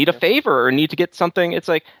need a favor or need to get something. It's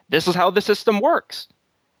like, this is how the system works.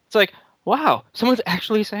 It's like, wow, someone's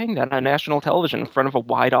actually saying that on national television in front of a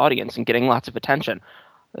wide audience and getting lots of attention.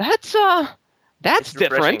 That's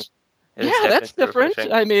different. Yeah, that's different.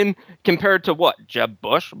 Refreshing. I mean, compared to what? Jeb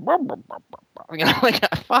Bush?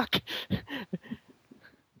 Fuck.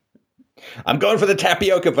 I'm going for the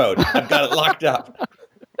tapioca vote. I've got it locked up.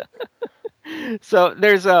 So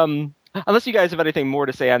there's, unless you guys have anything more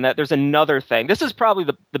to say on that, there's another thing. This is probably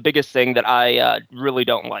the biggest thing that I really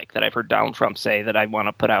don't like, that I've heard Donald Trump say, that I want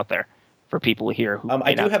to put out there for people here.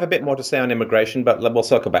 I do have a bit more to say on immigration, but we'll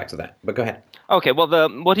circle back to that. But go ahead. Okay, well,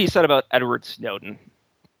 what he said about Edward Snowden,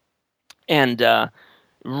 and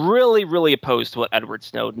really, really opposed to what Edward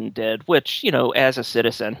Snowden did, which, as a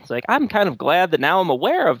citizen, it's like, I'm kind of glad that now I'm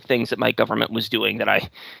aware of things that my government was doing that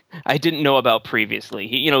I didn't know about previously.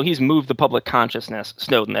 He's moved the public consciousness,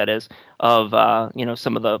 Snowden that is, of,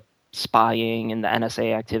 some of the spying and the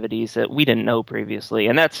NSA activities that we didn't know previously.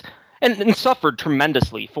 And that's, and suffered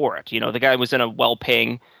tremendously for it. The guy was in a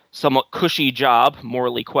well-paying, somewhat cushy job,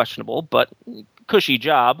 morally questionable, but cushy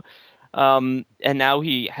job. And now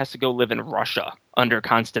he has to go live in Russia under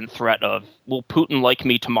constant threat of, will Putin like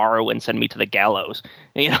me tomorrow and send me to the gallows?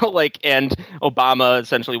 And Obama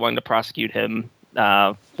essentially wanting to prosecute him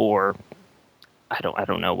for, I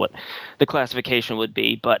don't know what the classification would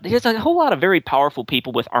be, but there's a whole lot of very powerful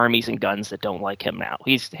people with armies and guns that don't like him now.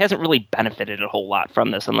 He hasn't really benefited a whole lot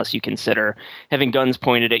from this, unless you consider having guns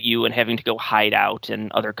pointed at you and having to go hide out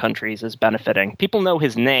in other countries as benefiting. People know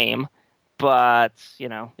his name, but,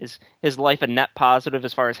 is his life a net positive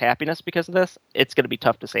as far as happiness because of this? It's going to be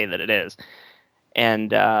tough to say that it is.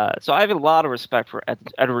 And so I have a lot of respect for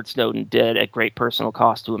Edward Snowden did at great personal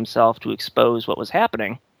cost to himself to expose what was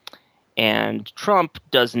happening. And Trump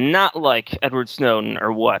does not like Edward Snowden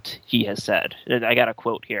or what he has said. I got a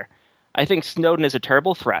quote here. I think Snowden is a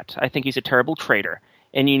terrible threat. I think he's a terrible traitor.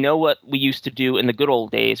 And you know what we used to do in the good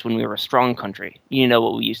old days when we were a strong country? You know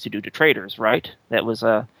what we used to do to traitors, right? That was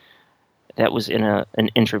in an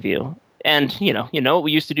interview. And, you know what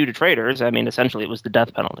we used to do to traitors? I mean, essentially it was the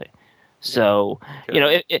death penalty. So,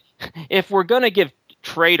 if we're going to give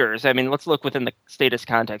traitors, I mean, let's look within the statist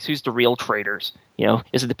context. Who's the real traitors?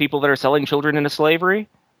 Is it the people that are selling children into slavery?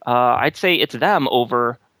 I'd say it's them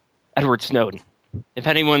over Edward Snowden. If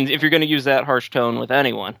you're going to use that harsh tone with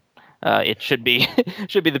anyone, it should be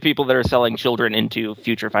the people that are selling children into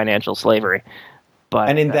future financial slavery. But,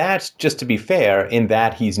 and in that, just to be fair, in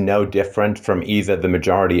that he's no different from either the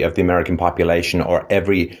majority of the American population or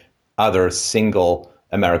every other single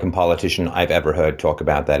American politician I've ever heard talk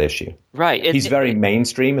about that issue. Right. He's very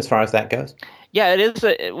mainstream as far as that goes. Yeah, it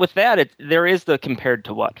is. With that, there is the compared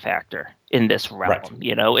to what factor in this realm.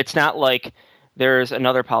 Right. It's not like there's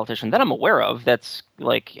another politician that I'm aware of that's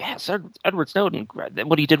like, yes, Edward Snowden,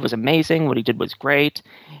 what he did was amazing, what he did was great.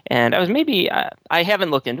 And I haven't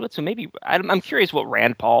looked into it, so maybe I'm curious what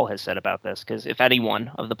Rand Paul has said about this, because if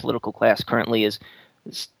anyone of the political class currently is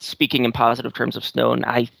speaking in positive terms of Snowden,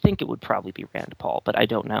 I think it would probably be Rand Paul, but I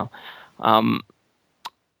don't know.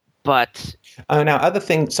 But now other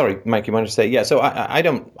things. Sorry, Mike, you wanted to say? Yeah. So I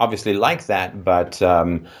don't obviously like that, but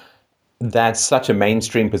that's such a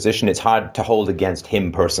mainstream position. It's hard to hold against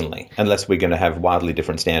him personally, unless we're going to have wildly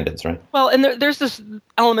different standards, right? Well, and there's this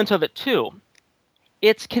element of it too.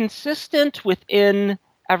 It's consistent within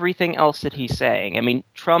everything else that he's saying. I mean,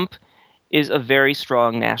 Trump is a very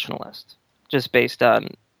strong nationalist, just based on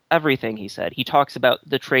everything he said. He talks about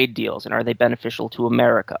the trade deals and are they beneficial to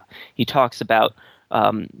America. He talks about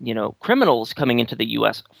criminals coming into the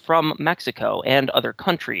U.S. from Mexico and other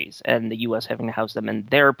countries, and the U.S. having to house them in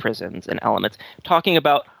their prisons and elements, talking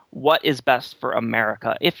about what is best for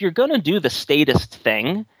America. If you're going to do the statist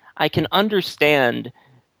thing, I can understand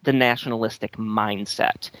the nationalistic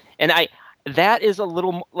mindset. And that is a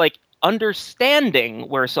little like understanding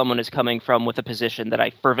where someone is coming from with a position that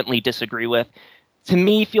I fervently disagree with, to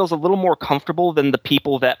me, feels a little more comfortable than the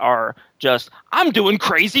people that are just, I'm doing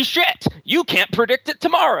crazy shit. You can't predict it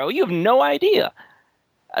tomorrow. You have no idea.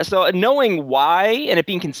 So knowing why and it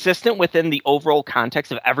being consistent within the overall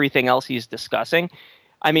context of everything else he's discussing,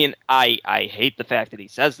 I mean, I hate the fact that he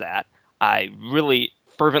says that. I really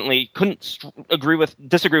fervently couldn't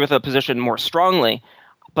disagree with a position more strongly.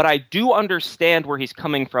 But I do understand where he's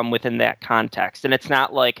coming from within that context. And it's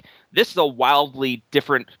not like, this is a wildly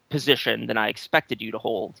different position than I expected you to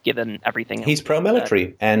hold, given everything. He's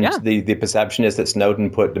pro-military. And the perception is that Snowden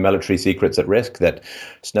put the military secrets at risk, that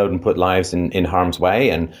Snowden put lives in harm's way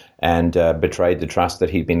and betrayed the trust that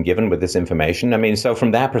he'd been given with this information. I mean, so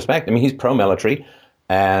from that perspective, I mean, he's pro-military.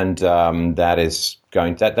 And that is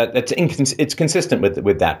it's consistent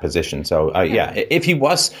with that position. So, if he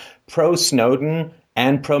was pro-Snowden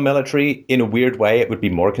and pro-military in a weird way, it would be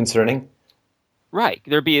more concerning. Right.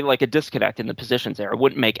 There'd be like a disconnect in the positions there. It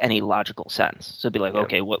wouldn't make any logical sense. So it'd be like,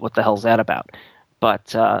 okay, what the hell's that about?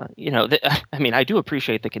 But, I mean, I do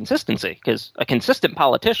appreciate the consistency, because a consistent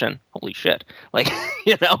politician, holy shit, like,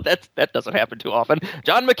 that doesn't happen too often.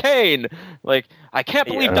 John McCain, like, I can't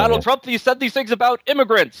believe Donald Trump said these things about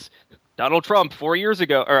immigrants. Donald Trump 4 years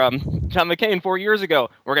ago, or John McCain 4 years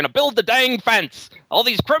ago, we're going to build the dang fence. All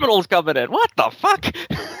these criminals coming in. What the fuck?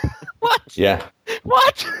 What? Yeah.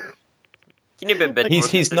 What? Can you be a bit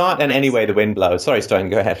he's not in any way the wind blows. Sorry,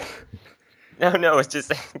 Stein, go ahead. No, it's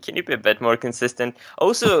just, can you be a bit more consistent?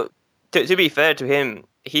 Also, to be fair to him,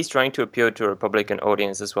 he's trying to appeal to a Republican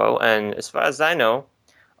audience as well. And as far as I know,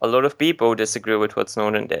 a lot of people disagree with what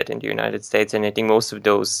Snowden did in the United States. And I think most of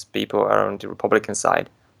those people are on the Republican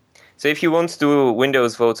side. So if he wants to win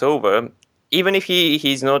those votes over, even if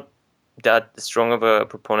he's not that strong of a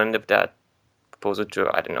proponent of that proposal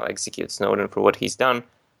to, I don't know, execute Snowden for what he's done,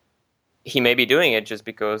 he may be doing it just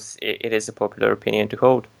because it is a popular opinion to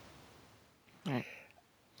hold.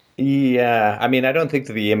 Yeah, I mean, I don't think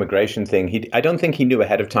that the immigration thing, I don't think he knew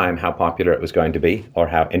ahead of time how popular it was going to be or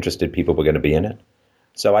how interested people were going to be in it.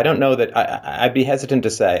 So I don't know that I'd be hesitant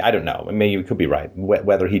to say. I don't know. I mean, you could be right.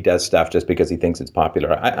 Whether he does stuff just because he thinks it's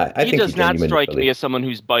popular. I think he does not strike me as someone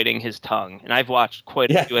who's biting his tongue. And I've watched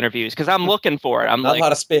quite a few interviews because I'm looking for it. I'm not a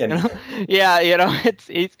lot of spin.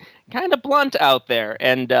 It's kind of blunt out there,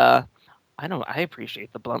 and I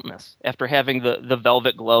appreciate the bluntness after having the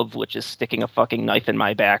velvet glove, which is sticking a fucking knife in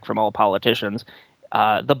my back from all politicians.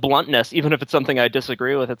 The bluntness, even if it's something I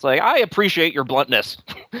disagree with, it's like, I appreciate your bluntness.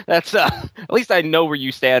 That's at least I know where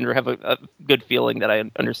you stand, or have a good feeling that I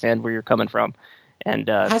understand where you're coming from. And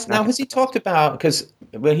has he talked about, because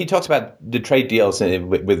when he talks about the trade deals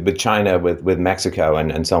with China, with Mexico,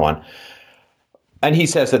 and so on, and he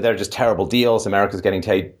says that they're just terrible deals. America's getting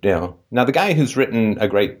paid. Now the guy who's written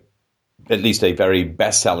at least a very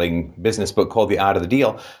best-selling business book called The Art of the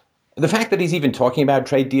Deal. The fact that he's even talking about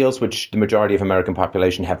trade deals, which the majority of American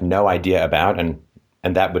population have no idea about, and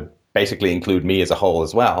that would basically include me as a whole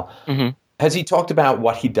as well. Mm-hmm. Has he talked about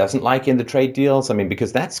what he doesn't like in the trade deals? I mean,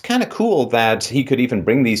 because that's kind of cool that he could even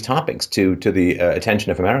bring these topics to the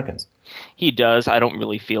attention of Americans. He does. I don't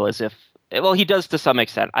really feel as if, well, he does to some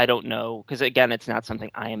extent. I don't know, because again, it's not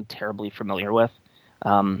something I am terribly familiar with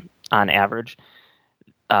on average.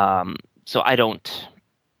 So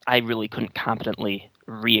I really couldn't competently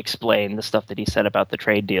re-explain the stuff that he said about the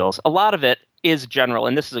trade deals. A lot of it is general,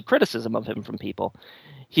 and this is a criticism of him from people.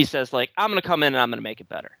 He says, like, I'm going to come in and I'm going to make it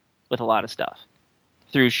better with a lot of stuff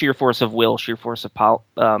through sheer force of will, sheer force of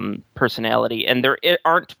personality. And there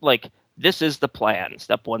aren't like this is the plan.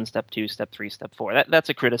 Step 1, step 2, step 3, step 4. That's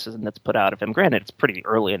a criticism that's put out of him. Granted, it's pretty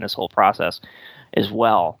early in this whole process as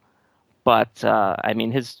well. But I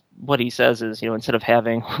mean, what he says is, instead of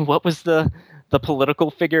having what was the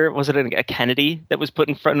political figure? Was it a Kennedy that was put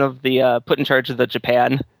in front of put in charge of the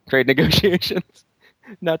Japan trade negotiations?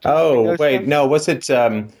 Was it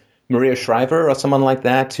Maria Shriver or someone like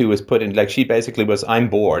that who was put in? Like, she basically was, I'm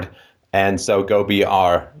bored, and so go be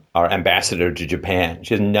our ambassador to Japan.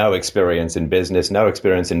 She has no experience in business, no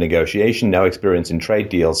experience in negotiation, no experience in trade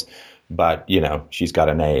deals. But, she's got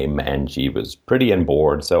a name, and she was pretty and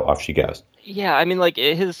bored, so off she goes. Yeah, I mean, like,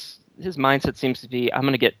 his mindset seems to be, I'm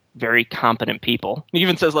going to get very competent people. He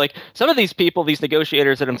even says, like, some of these people, these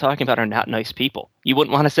negotiators that I'm talking about, are not nice people. You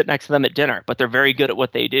wouldn't want to sit next to them at dinner, but they're very good at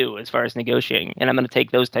what they do as far as negotiating. And I'm going to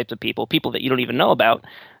take those types of people that you don't even know about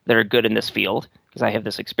that are good in this field, because I have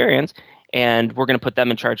this experience, and we're going to put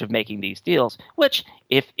them in charge of making these deals, which,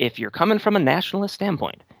 if you're coming from a nationalist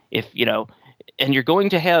standpoint, and you're going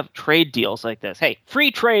to have trade deals like this. Hey, free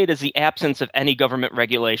trade is the absence of any government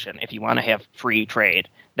regulation if you want to have free trade.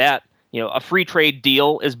 That, a free trade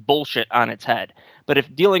deal is bullshit on its head. But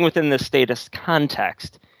if dealing within the statist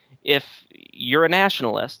context, if you're a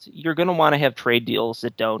nationalist, you're going to want to have trade deals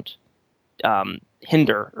that don't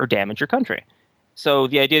hinder or damage your country. So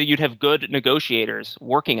the idea that you'd have good negotiators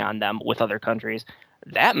working on them with other countries,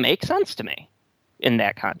 that makes sense to me in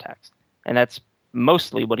that context. And that's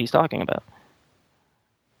mostly what he's talking about.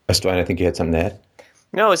 Dwayne, I think you had something to add.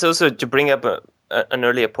 No, it's also to bring up an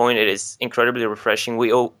earlier point. It is incredibly refreshing.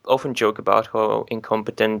 We often joke about how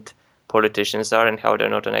incompetent politicians are and how they're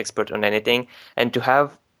not an expert on anything. And to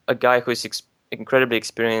have a guy who's incredibly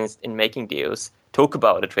experienced in making deals talk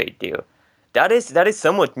about a trade deal, that is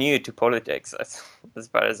somewhat new to politics, as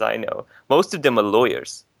far as I know. Most of them are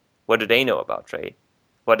lawyers. What do they know about trade?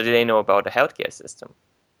 What do they know about the healthcare system?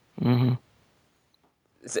 Mm-hmm.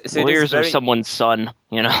 So lawyers are someone's son,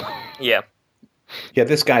 Yeah. Yeah,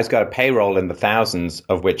 this guy's got a payroll in the thousands,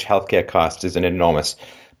 of which healthcare costs is an enormous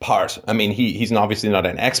part. I mean, he's obviously not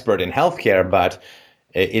an expert in healthcare, but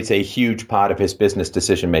it's a huge part of his business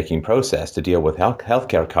decision-making process to deal with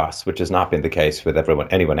healthcare costs, which has not been the case with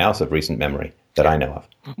anyone else of recent memory that I know of.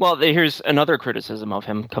 Well, here's another criticism of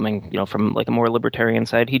him coming, from like a more libertarian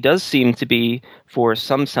side. He does seem to be for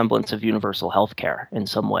some semblance of universal healthcare in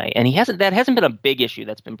some way, and that hasn't been a big issue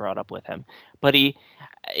that's been brought up with him. But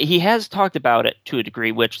he has talked about it to a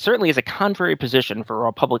degree, which certainly is a contrary position for a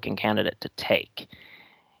Republican candidate to take.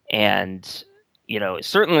 And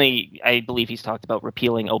certainly I believe he's talked about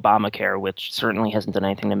repealing Obamacare, which certainly hasn't done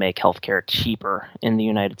anything to make healthcare cheaper in the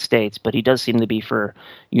United States. But he does seem to be for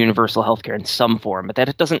universal healthcare in some form, but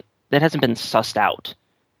that hasn't been sussed out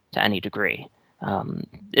to any degree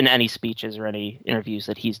in any speeches or any interviews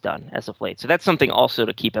that he's done as of late. So that's something also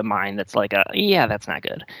to keep in mind. That's like that's not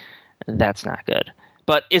good. That's not good.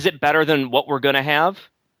 But is it better than what we're going to have?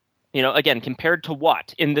 Again, compared to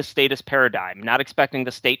what in this statist paradigm? Not expecting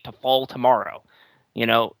the state to fall tomorrow.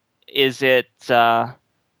 Is it,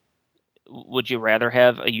 would you rather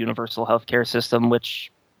have a universal healthcare system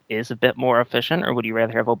which is a bit more efficient, or would you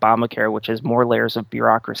rather have Obamacare, which has more layers of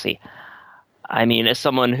bureaucracy? I mean, as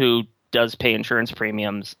someone who does pay insurance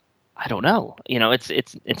premiums, I don't know.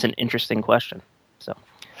 It's an interesting question. So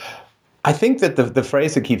I think that the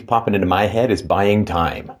phrase that keeps popping into my head is buying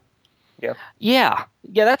time. Yeah,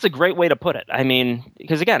 that's a great way to put it. I mean,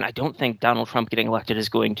 because again, I don't think Donald Trump getting elected is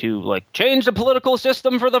going to change the political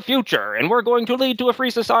system for the future, and we're going to lead to a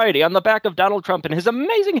free society on the back of Donald Trump and his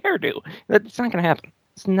amazing hairdo. That's not going to happen.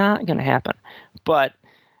 It's not going to happen. But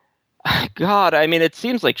God, I mean, it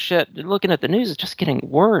seems like shit. Looking at the news, it's just getting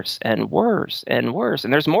worse and worse and worse,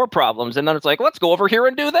 and there's more problems. And then it's like, let's go over here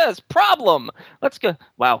and do this problem. Let's go.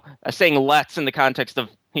 Wow, saying "let's" in the context of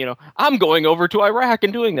I'm going over to Iraq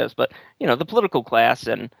and doing this. But, the political class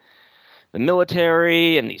and the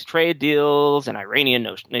military and these trade deals and Iranian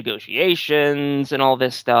negotiations and all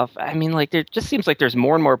this stuff. I mean, there just seems like there's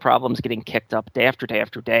more and more problems getting kicked up day after day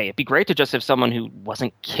after day. It'd be great to just have someone who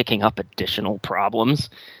wasn't kicking up additional problems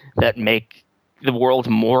that make the world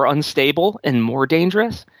more unstable and more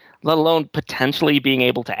dangerous, let alone potentially being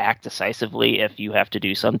able to act decisively if you have to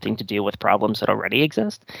do something to deal with problems that already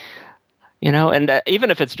exist. And even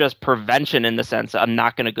if it's just prevention in the sense I'm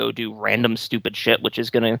not going to go do random stupid shit, which is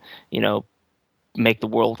going to, make the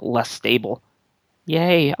world less stable.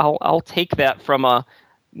 Yay. I'll take that from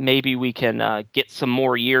maybe we can get some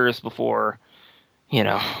more years before,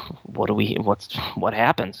 what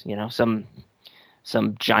happens,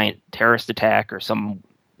 some giant terrorist attack or some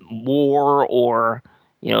war or,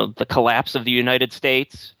 the collapse of the United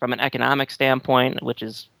States from an economic standpoint, which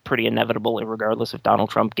is pretty inevitable regardless if Donald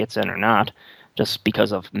Trump gets in or not, just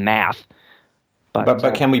because of math.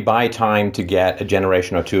 But can we buy time to get a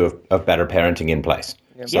generation or two of better parenting in place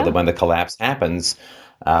so that when the collapse happens,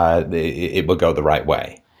 it will go the right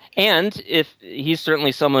way? And if he's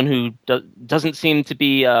certainly someone who doesn't seem to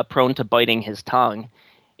be prone to biting his tongue,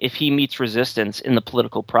 if he meets resistance in the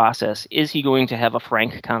political process, is he going to have a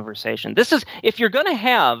frank conversation? If you're going to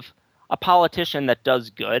have a politician that does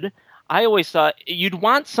good, I always thought you'd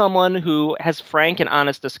want someone who has frank and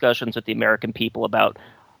honest discussions with the American people about,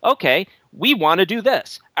 okay, we want to do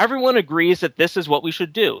this. Everyone agrees that this is what we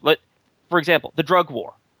should do. For example, the drug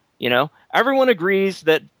war. Everyone agrees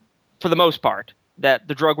that, for the most part, that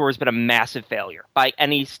the drug war has been a massive failure by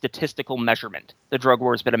any statistical measurement. The drug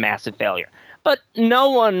war has been a massive failure. But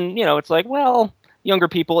no one, it's like, well, younger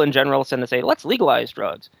people in general tend to say, let's legalize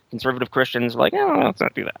drugs. Conservative Christians are like, no, let's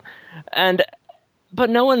not do that. But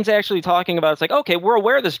no one's actually talking about, it's like, okay, we're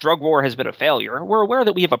aware this drug war has been a failure. We're aware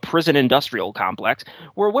that we have a prison industrial complex.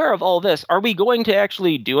 We're aware of all this. Are we going to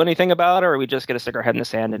actually do anything about it, or are we just going to stick our head in the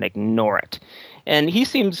sand and ignore it? And he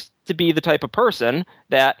seems to be the type of person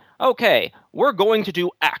that, okay, we're going to do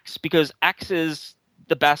X because X is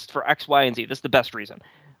the best for X, Y, and Z. This is the best reason.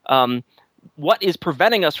 What is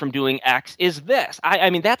preventing us from doing X is this. I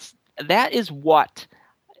mean, that is what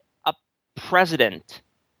a president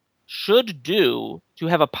should do to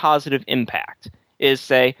have a positive impact, is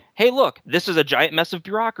say, hey, look, this is a giant mess of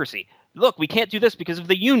bureaucracy. Look, we can't do this because of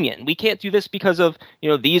the union. We can't do this because of,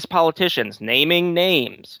 these politicians naming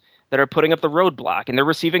names that are putting up the roadblock, and they're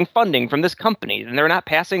receiving funding from this company, and they're not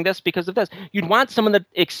passing this because of this. You'd want someone that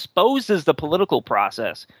exposes the political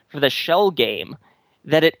process for the shell game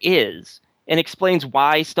that it is, and explains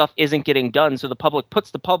why stuff isn't getting done, so the public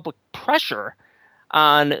puts the public pressure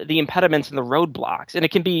on the impediments and the roadblocks. And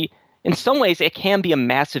it can be, in some ways, it can be a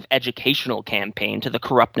massive educational campaign to the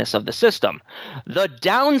corruptness of the system. The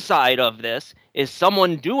downside of this is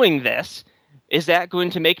someone doing this, is that going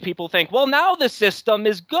to make people think, well, now the system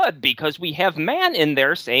is good because we have man in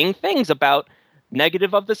there saying things about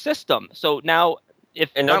negative of the system. So now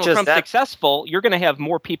if Donald Trump's successful, you're going to have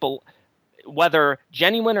more people, whether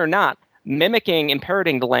genuine or not, mimicking and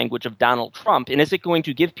parroting the language of Donald Trump. And is it going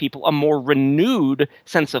to give people a more renewed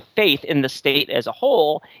sense of faith in the state as a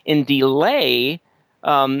whole and delay,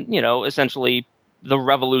 essentially the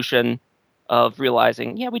revolution of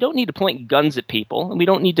realizing, we don't need to point guns at people and we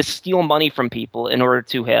don't need to steal money from people in order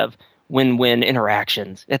to have win-win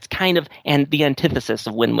interactions. It's kind of the antithesis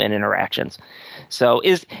of win-win interactions. So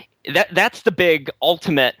that's the big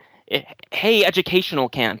ultimate, hey, educational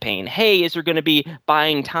campaign. Hey, is there going to be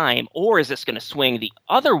buying time, or is this going to swing the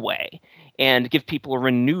other way and give people a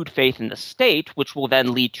renewed faith in the state, which will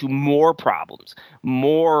then lead to more problems,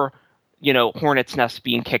 more hornet's nests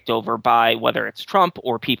being kicked over by whether it's Trump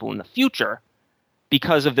or people in the future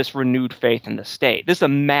because of this renewed faith in the state. This is a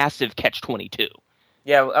massive catch-22.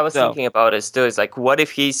 Yeah, I was thinking about it still. It's like, what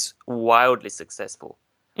if he's wildly successful?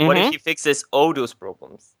 Mm-hmm. What if he fixes all those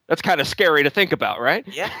problems? That's kind of scary to think about, right?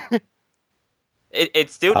 Yeah.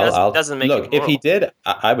 It still doesn't make it moral. Look, if he did,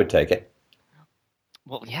 I would take it.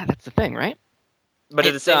 Well, yeah, that's the thing, right? But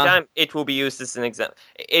at the same time, it will be used as an example.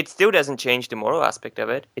 It still doesn't change the moral aspect of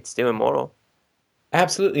it. It's still immoral.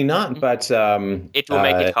 Absolutely not. But it will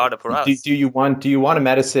make it harder for us. Do you want a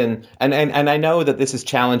medicine? And I know that this is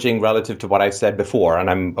challenging relative to what I said before, and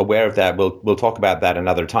I'm aware of that. We'll talk about that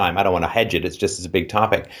another time. I don't want to hedge it. It's just as a big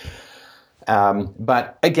topic.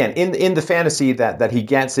 But again, in the fantasy that he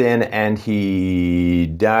gets in and he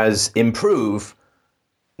does improve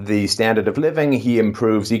the standard of living, he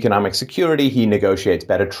improves economic security, he negotiates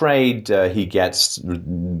better trade, he gets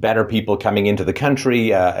better people coming into the country,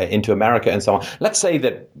 into America, and so on. Let's say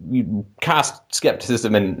that you cast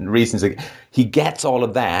skepticism and reasons. He gets all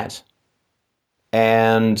of that,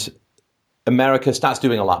 and America starts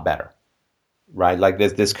doing a lot better, right? Like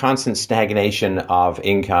this constant stagnation of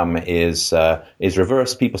income is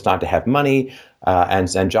reversed. People start to have money.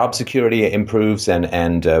 And job security improves,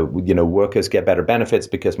 and workers get better benefits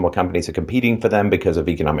because more companies are competing for them because of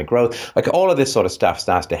economic growth. Like all of this sort of stuff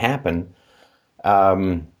starts to happen.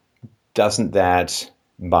 Doesn't that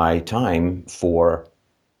buy time for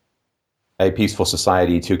a peaceful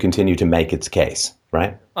society to continue to make its case,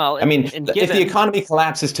 right? Well, if the economy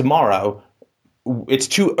collapses tomorrow, it's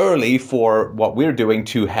too early for what we're doing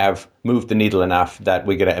to have moved the needle enough that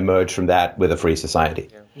we're going to emerge from that with a free society.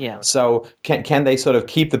 Yeah. So can they sort of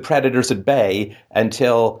keep the predators at bay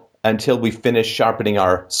until we finish sharpening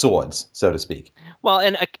our swords, so to speak? Well,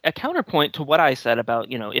 and a counterpoint to what I said about,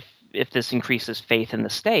 if this increases faith in the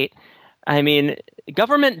state, I mean,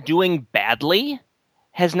 government doing badly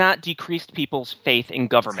has not decreased people's faith in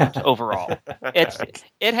government overall.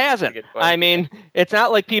 It hasn't. I mean, it's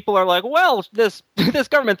not like people are like, well, this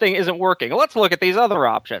government thing isn't working. Let's look at these other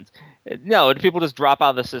options. No, people just drop out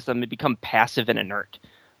of the system and become passive and inert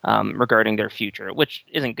regarding their future, which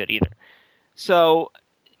isn't good either. So,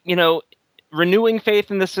 renewing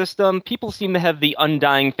faith in the system, people seem to have the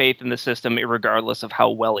undying faith in the system regardless of how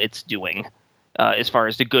well it's doing. As far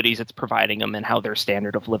as the goodies it's providing them and how their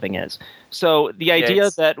standard of living is. So the idea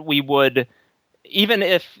that we would, even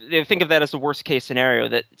if they think of that as the worst case scenario,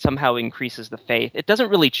 that somehow increases the faith, it doesn't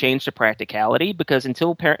really change the practicality, because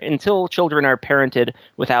until children are parented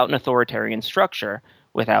without an authoritarian structure,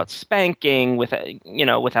 without spanking,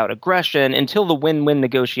 without aggression, until the win-win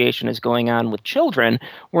negotiation is going on with children,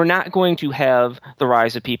 we're not going to have the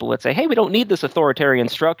rise of people that say, hey, we don't need this authoritarian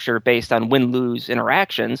structure based on win-lose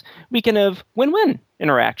interactions. We can have win-win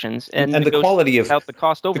interactions. And the quality of the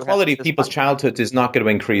cost the quality of people's childhoods is not going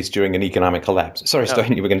to increase during an economic collapse. Sorry, no.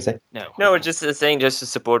 Stefan, you were going to say? No, just saying, just to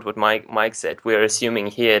support what Mike said, we're assuming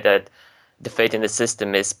here that the faith in the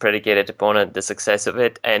system is predicated upon the success of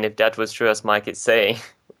it, and if that was true, as Mike is saying,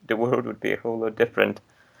 the world would be a whole lot different.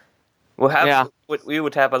 We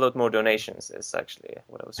would have a lot more donations, is actually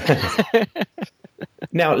what I was trying to say.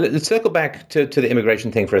 Now, let's circle back to the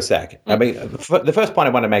immigration thing for a sec. I mean, the first point I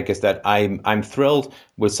want to make is that I'm thrilled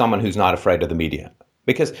with someone who's not afraid of the media.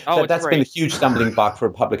 Because that's been a huge stumbling block for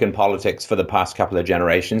Republican politics for the past couple of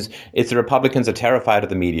generations. It's the Republicans are terrified of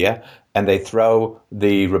the media, and they throw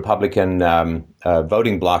the Republican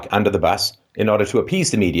voting bloc under the bus in order to appease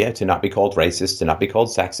the media, to not be called racist, to not be called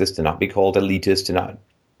sexist, to not be called elitist, to not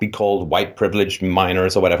be called white privileged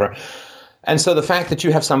minors or whatever. And so the fact that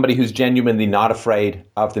you have somebody who's genuinely not afraid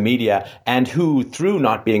of the media, and who, through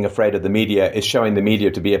not being afraid of the media, is showing the media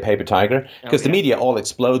to be a paper tiger, because the media all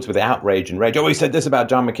explodes with outrage and rage. Oh, he said this about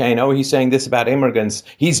John McCain. Oh, he's saying this about immigrants.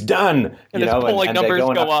 He's done. And his polling numbers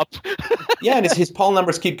go up. Yeah, and his poll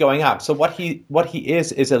numbers keep going up. So what he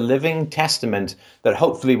is a living testament that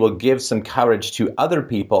hopefully will give some courage to other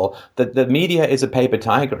people that the media is a paper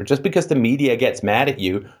tiger. Just because the media gets mad at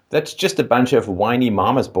you, that's just a bunch of whiny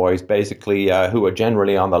mama's boys, basically, who are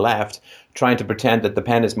generally on the left, trying to pretend that the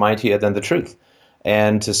pen is mightier than the truth.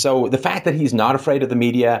 And so the fact that he's not afraid of the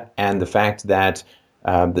media, and the fact that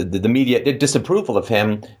the media disapproval of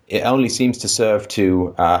him, it only seems to serve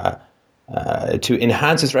to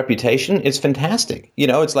enhance his reputation, is fantastic.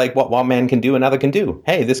 It's like what one man can do, another can do.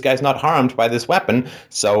 Hey, this guy's not harmed by this weapon,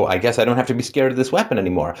 so I guess I don't have to be scared of this weapon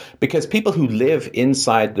anymore. Because people who live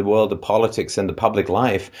inside the world of politics and the public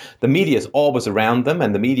life, the media is always around them,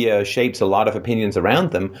 and the media shapes a lot of opinions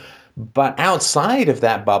around them. But outside of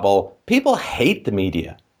that bubble, people hate the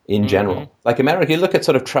media in general. Mm-hmm. Like America, you look at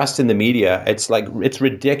sort of trust in the media, it's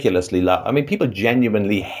ridiculously low. I mean, people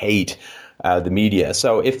genuinely hate the media.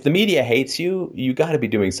 So if the media hates you, you got to be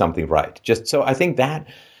doing something right. So I think that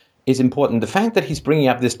is important. The fact that he's bringing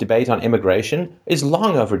up this debate on immigration is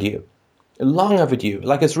long overdue. Long overdue.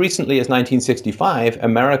 Like as recently as 1965,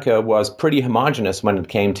 America was pretty homogenous when it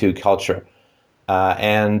came to culture.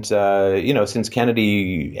 Since Ed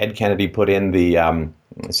Kennedy put in the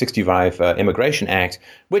 65 Immigration Act,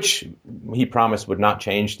 which he promised would not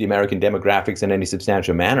change the American demographics in any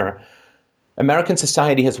substantial manner, American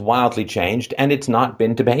society has wildly changed, and it's not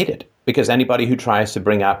been debated, because anybody who tries to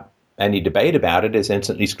bring up any debate about it is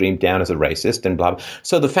instantly screamed down as a racist and blah, blah.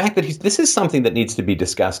 So the fact that this is something that needs to be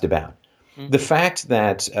discussed about. Mm-hmm. The fact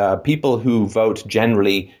that people who vote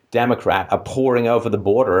generally Democrat are pouring over the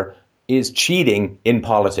border is cheating in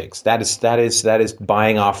politics. That is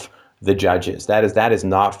buying off the judges. That is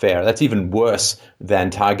not fair. That's even worse than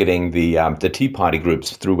targeting the Tea Party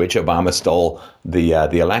groups through which Obama stole the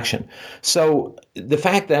election. So the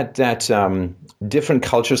fact that different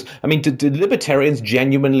cultures, I mean, do libertarians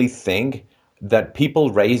genuinely think that people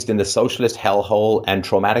raised in the socialist hellhole and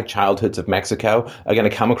traumatic childhoods of Mexico are going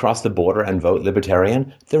to come across the border and vote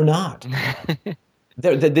libertarian? They're not.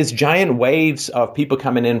 There's giant waves of people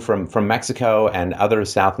coming in from Mexico and other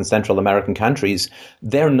South and Central American countries.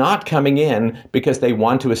 They're not coming in because they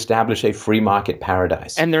want to establish a free market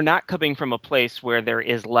paradise. And they're not coming from a place where there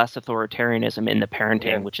is less authoritarianism in the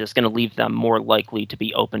parenting, which is going to leave them more likely to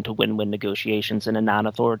be open to win-win negotiations in a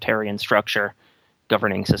non-authoritarian structure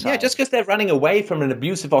governing society. Yeah, just because they're running away from an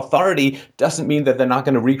abusive authority doesn't mean that they're not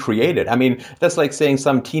going to recreate it. I mean, that's like saying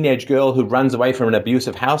some teenage girl who runs away from an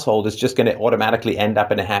abusive household is just going to automatically end up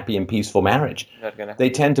in a happy and peaceful marriage. They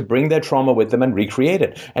tend to bring their trauma with them and recreate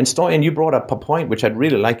it. And Stoyan, you brought up a point which I'd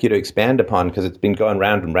really like you to expand upon, because it's been going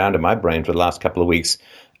round and round in my brain for the last couple of weeks.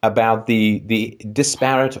 about the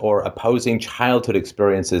disparate or opposing childhood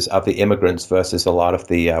experiences of the immigrants versus a lot of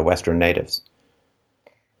the Western natives?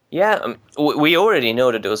 Yeah, we already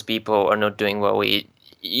know that those people are not doing well.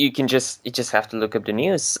 You just have to look up the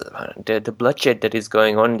news, the bloodshed that is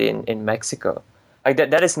going on in Mexico. Like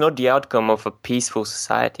that is not the outcome of a peaceful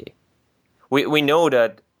society. We know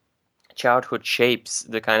that childhood shapes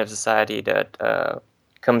the kind of society that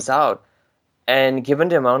comes out. And given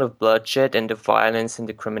the amount of bloodshed and the violence and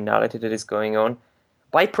the criminality that is going on,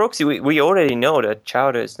 by proxy, we already know that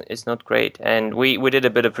childhood is not great. And we did a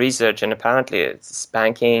bit of research, and apparently it's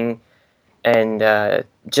spanking and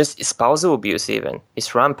just spousal abuse even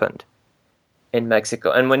is rampant in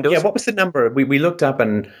Mexico. And when those what was the number? We looked up,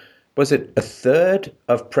 and was it a third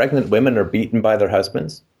of pregnant women are beaten by their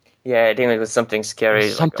husbands? Yeah, I think it was something scary.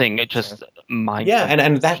 Something it just mind. Yeah,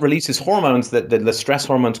 and that releases hormones, that the stress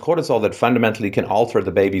hormones, cortisol, that fundamentally can alter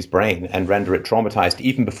the baby's brain and render it traumatized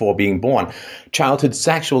even before being born. Childhood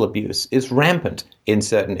sexual abuse is rampant in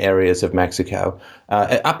certain areas of Mexico.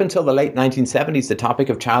 Up until the late 1970s, the topic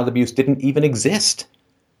of child abuse didn't even exist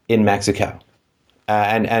in Mexico.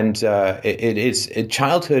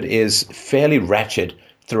 Childhood is fairly wretched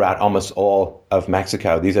throughout almost all of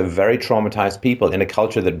Mexico. These are very traumatized people in a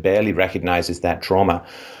culture that barely recognizes that trauma,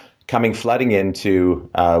 coming flooding into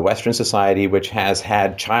Western society, which has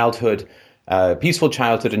had childhood, peaceful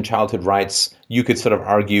childhood and childhood rights, you could sort of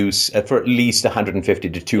argue, for at least 150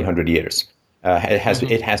 to 200 years. It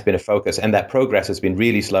has been a focus, and that progress has been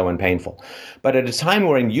really slow and painful. But at a time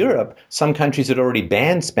where in Europe, some countries had already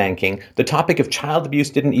banned spanking, the topic of child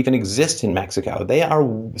abuse didn't even exist in Mexico. They are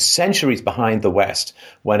centuries behind the West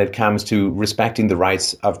when it comes to respecting the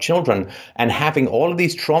rights of children, and having all of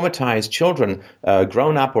these traumatized children,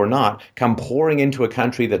 grown up or not, come pouring into a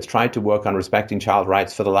country that's tried to work on respecting child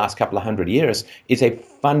rights for the last couple of hundred years is a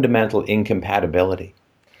fundamental incompatibility.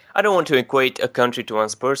 I don't want to equate a country to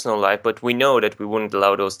one's personal life, but we know that we wouldn't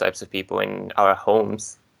allow those types of people in our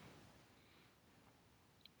homes.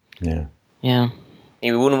 Yeah. Yeah.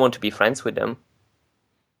 And we wouldn't want to be friends with them.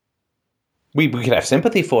 We could have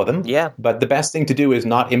sympathy for them. Yeah. But the best thing to do is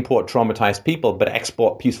not import traumatized people, but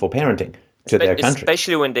export peaceful parenting to their country.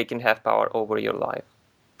 Especially when they can have power over your life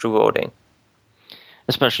through voting.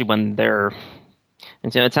 Especially when they're...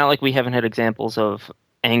 And so it's not like we haven't had examples of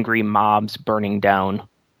angry mobs burning down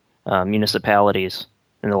municipalities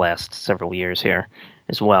in the last several years here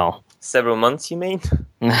as well. Several months, you mean?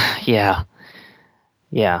 Yeah.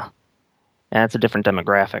 And it's a different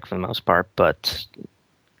demographic for the most part, but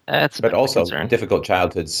that's a bit also concern. Difficult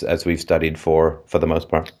childhoods, as we've studied for the most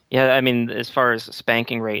part. Yeah, I mean, as far as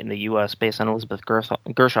spanking rate in the U.S., based on Elizabeth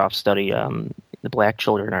Gershoff's study, the black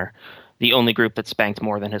children are the only group that spanked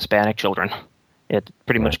more than Hispanic children. It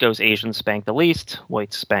pretty much goes Asians spanked the least,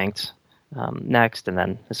 whites spanked next, and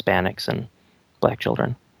then Hispanics and black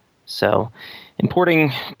children. So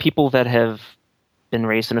importing people that have been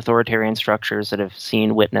raised in authoritarian structures, that have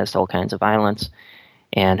witnessed all kinds of violence,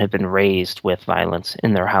 and have been raised with violence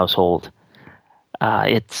in their household,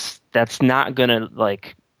 that's not going to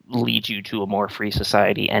lead you to a more free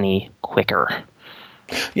society any quicker.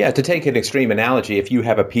 Yeah, to take an extreme analogy, if you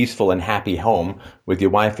have a peaceful and happy home with your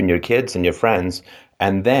wife and your kids and your friends,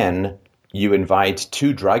 and then you invite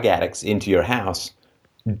two drug addicts into your house,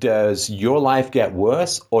 does your life get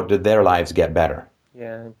worse or do their lives get better?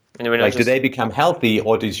 Yeah. Do they become healthy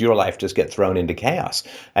or does your life just get thrown into chaos?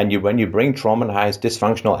 And when you bring traumatized,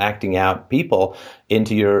 dysfunctional, acting out people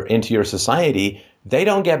into your society, they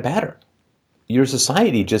don't get better. Your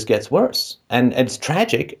society just gets worse. And it's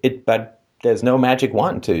tragic, but there's no magic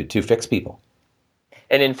wand to fix people.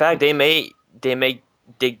 And in fact, they may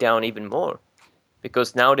dig down even more,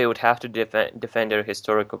 because now they would have to defend their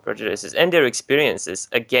historical prejudices and their experiences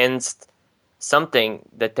against something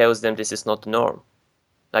that tells them this is not the norm.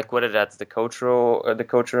 Like whether that's the culture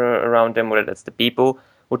around them, whether that's the people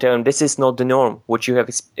who tell them this is not the norm, what you have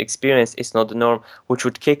experienced is not the norm, which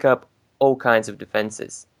would kick up all kinds of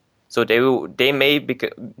defenses. So they may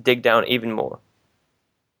dig down even more,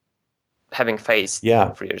 having faced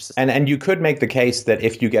for years. And you could make the case that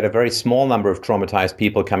if you get a very small number of traumatized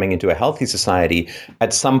people coming into a healthy society,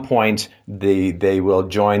 at some point they will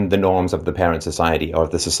join the norms of the parent society or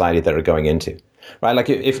the society that they're going into. Right? Like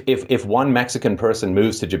if one Mexican person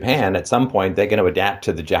moves to Japan, at some point they're going to adapt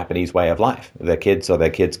to the Japanese way of life, their kids or their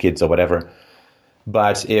kids or whatever.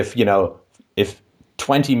 But if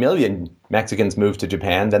 20 million Mexicans move to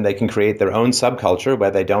Japan, then they can create their own subculture where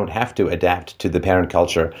they don't have to adapt to the parent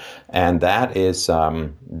culture, and that is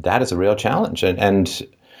a real challenge. And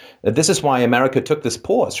This is why America took this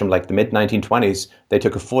pause from like the mid-1920s. They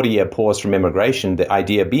took a 40-year pause from immigration, the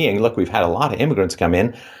idea being, look, we've had a lot of immigrants come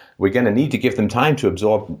in. We're going to need to give them time to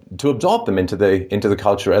absorb them into the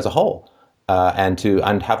culture as a whole. And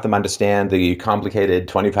have them understand the complicated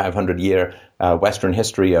 2,500-year Western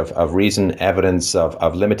history of reason, evidence,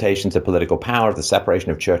 of limitations of political power, of the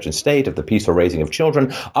separation of church and state, of the peaceful raising of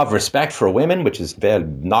children, of respect for women, which is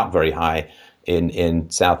not very high in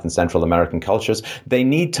South and Central American cultures. They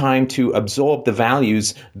need time to absorb the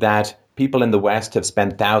values that people in the West have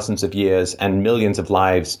spent thousands of years and millions of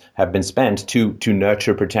lives have been spent to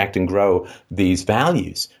nurture, protect, and grow these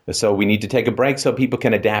values. So we need to take a break so people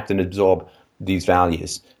can adapt and absorb these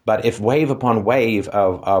values. But if wave upon wave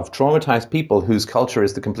of traumatized people whose culture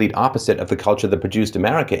is the complete opposite of the culture that produced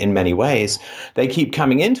America in many ways, they keep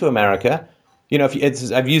coming into America. You know,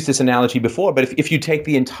 I've used this analogy before, but if you take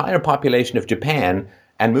the entire population of Japan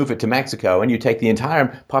and move it to Mexico, and you take the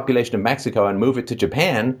entire population of Mexico and move it to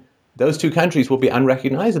Japan, those two countries will be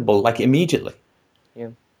unrecognizable, like immediately.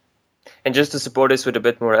 Yeah. And just to support this with a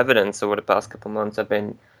bit more evidence, over the past couple of months, I've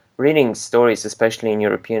been reading stories, especially in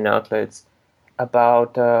European outlets,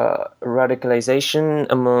 about radicalization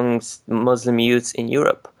amongst Muslim youths in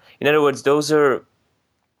Europe. In other words, those are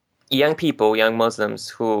young people, young Muslims,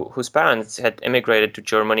 whose parents had immigrated to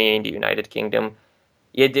Germany and the United Kingdom,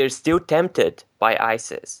 yet they're still tempted by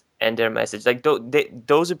ISIS and their message. Like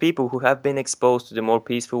those are people who have been exposed to the more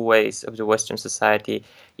peaceful ways of the Western society,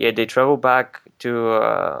 yet they travel back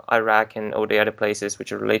to Iraq and all the other places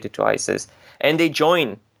which are related to ISIS, and they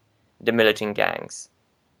join the militant gangs.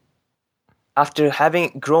 After having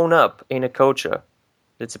grown up in a culture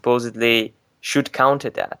that supposedly should counter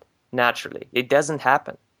that naturally. It doesn't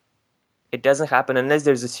happen. It doesn't happen unless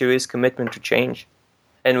there's a serious commitment to change.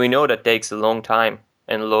 And we know that takes a long time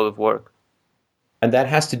and a lot of work. And that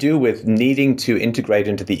has to do with needing to integrate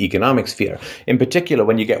into the economic sphere. In particular,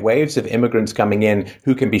 when you get waves of immigrants coming in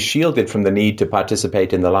who can be shielded from the need to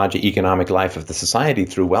participate in the larger economic life of the society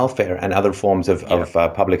through welfare and other forms of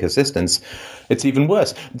public assistance, it's even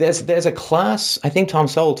worse. There's a class, I think Tom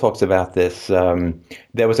Sowell talks about this.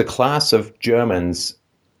 There was a class of Germans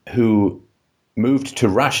who moved to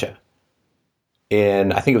Russia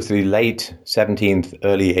in, I think it was the late 17th,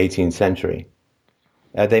 early 18th century.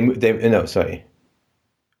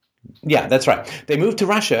 Yeah, that's right. They moved to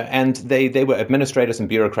Russia, and they were administrators and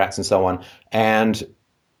bureaucrats and so on, and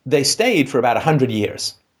they stayed for about 100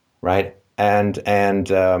 years, right? And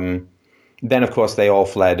then, of course, they all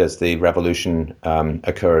fled as the revolution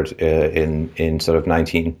occurred in sort of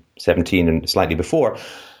 1917 and slightly before,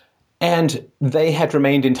 and they had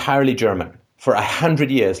remained entirely German for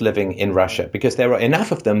 100 years living in Russia, because there were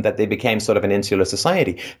enough of them that they became sort of an insular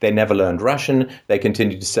society. They never learned Russian. They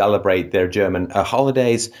continued to celebrate their German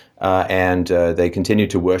holidays, and they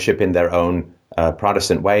continued to worship in their own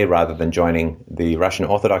Protestant way rather than joining the Russian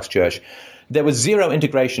Orthodox Church. There was zero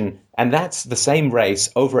integration, and that's the same race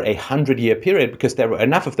over a 100-year period, because there were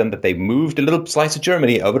enough of them that they moved a little slice of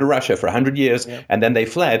Germany over to Russia for 100 years, and then they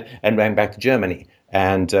fled and ran back to Germany.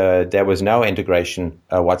 And there was no integration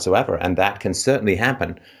whatsoever. And that can certainly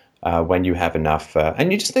happen when you have enough.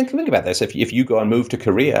 And you just think about this. If you go and move to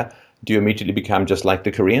Korea, do you immediately become just like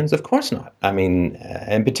the Koreans? Of course not. I mean,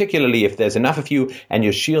 and particularly if there's enough of you and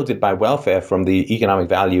you're shielded by welfare from the economic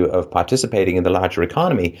value of participating in the larger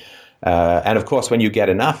economy. And of course, when you get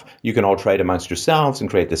enough, you can all trade amongst yourselves and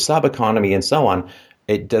create the sub-economy and so on.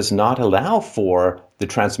 It does not allow for the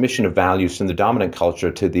transmission of values from the dominant culture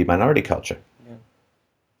to the minority culture.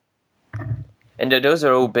 And those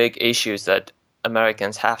are all big issues that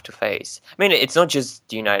Americans have to face. I mean, it's not just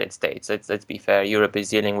the United States. Let's be fair. Europe is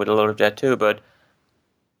dealing with a lot of that too. But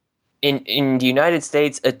in the United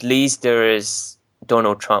States, at least there is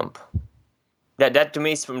Donald Trump. That to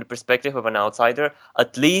me is from the perspective of an outsider.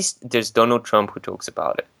 At least there's Donald Trump who talks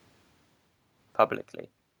about it publicly.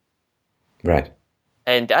 Right.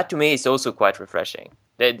 And that to me is also quite refreshing.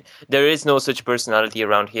 There is no such personality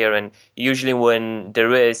around here, and usually when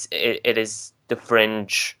there is, it is the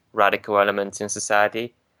fringe radical elements in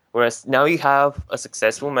society. Whereas now you have a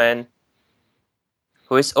successful man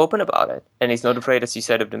who is open about it, and he's not afraid, as you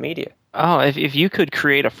said, of the media. Oh, if you could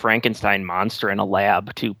create a Frankenstein monster in a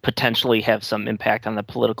lab to potentially have some impact on the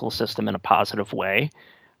political system in a positive way,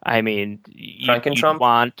 I mean, you'd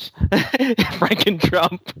want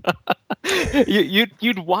Franken-Trump.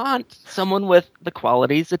 You'd want someone with the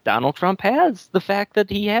qualities that Donald Trump has. The fact that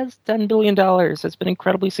he has $10 billion, has been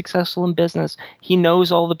incredibly successful in business. He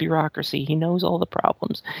knows all the bureaucracy. He knows all the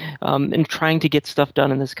problems. In trying to get stuff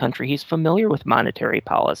done in this country, he's familiar with monetary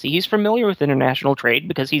policy. He's familiar with international trade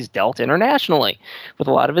because he's dealt internationally with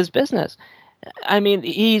a lot of his business. I mean,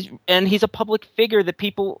 he's a public figure that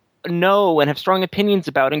people know and have strong opinions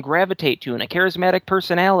about and gravitate to, and a charismatic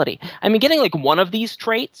personality. I mean, getting like one of these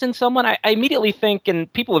traits in someone, I immediately think,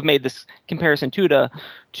 and people have made this comparison too,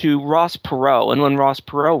 to Ross Perot, and when Ross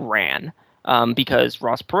Perot ran, because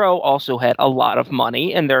Ross Perot also had a lot of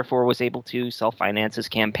money and therefore was able to self-finance his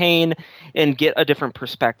campaign and get a different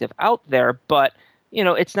perspective out there. But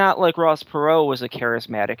it's not like Ross Perot was a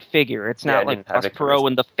charismatic figure. It's not like Ross Perot,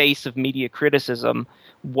 in the face of media criticism,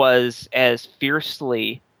 was as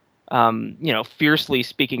fiercely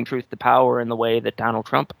speaking truth to power in the way that Donald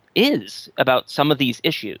Trump is about some of these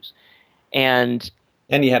issues. And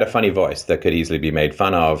he had a funny voice that could easily be made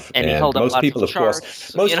fun of. And he held up most lots people, of charts,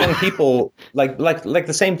 course, most young people, like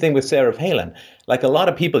the same thing with Sarah Palin. Like, a lot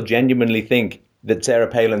of people genuinely think that Sarah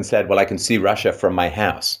Palin said, "Well, I can see Russia from my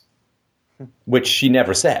house," which she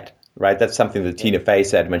never said, right? That's something that Tina Fey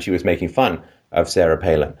said when she was making fun of Sarah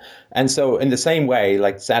Palin. And so in the same way,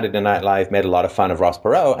 like, Saturday Night Live made a lot of fun of Ross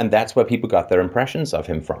Perot, and that's where people got their impressions of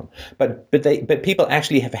him from. But people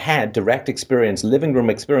actually have had direct experience, living room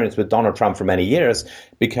experience with Donald Trump for many years,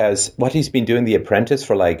 because what he's been doing The Apprentice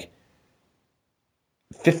for like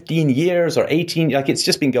 15 years or 18, like, it's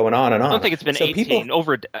just been going on and on. I don't think it's been 18,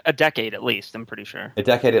 over a decade at least, I'm pretty sure. A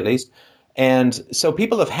decade at least. And so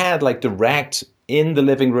people have had like direct in the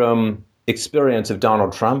living room experience of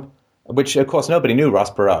Donald Trump, which of course nobody knew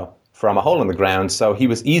Ross Perot from a hole in the ground. So he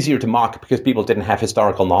was easier to mock because people didn't have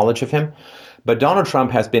historical knowledge of him. But Donald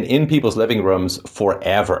Trump has been in people's living rooms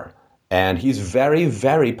forever. And he's very,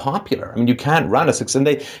 very popular. I mean, you can't run a success.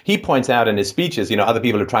 And he points out in his speeches, other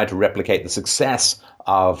people have tried to replicate the success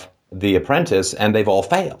of The Apprentice, and they've all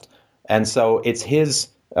failed. And so it's his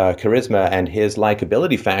charisma and his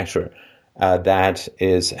likability factor that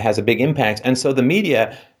has a big impact. And so the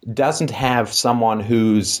media doesn't have someone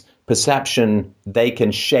whose perception they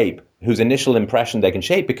can shape, whose initial impression they can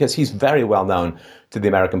shape, because he's very well known to the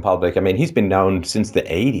American public. I mean, he's been known since the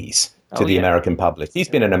 80s to the American public. He's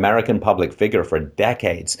been an American public figure for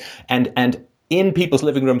decades. And in people's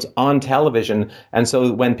living rooms on television. And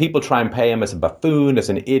so when people try and pay him as a buffoon, as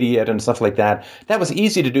an idiot and stuff like that, that was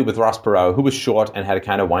easy to do with Ross Perot, who was short and had a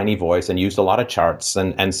kind of whiny voice and used a lot of charts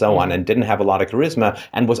and so on, and didn't have a lot of charisma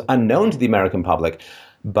and was unknown to the American public.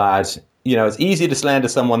 But, it's easy to slander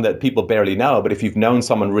someone that people barely know. But if you've known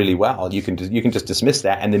someone really well, you can just dismiss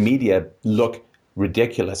that, and the media look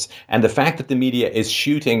ridiculous. And the fact that the media is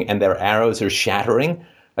shooting and their arrows are shattering.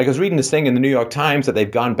 Like, I was reading this thing in the New York Times that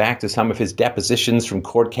they've gone back to some of his depositions from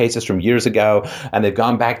court cases from years ago, and they've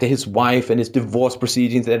gone back to his wife and his divorce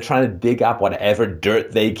proceedings, and they're trying to dig up whatever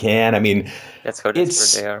dirt they can. I mean, that's how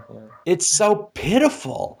desperate they are. Yeah. It's so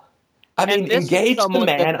pitiful. I mean, engage the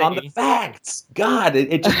man on the facts. God,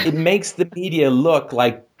 it makes the media look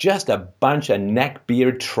like just a bunch of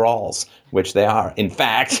neckbeard trolls, which they are, in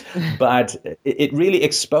fact. But it really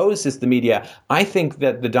exposes the media. I think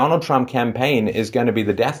that the Donald Trump campaign is going to be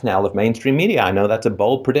the death knell of mainstream media. I know that's a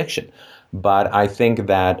bold prediction. But I think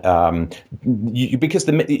that because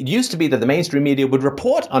it used to be that the mainstream media would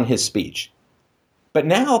report on his speech. But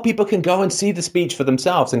now people can go and see the speech for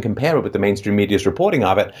themselves and compare it with the mainstream media's reporting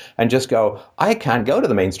of it and just go, I can't go to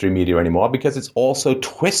the mainstream media anymore because it's all so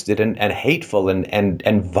twisted and hateful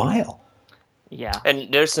and vile. Yeah. And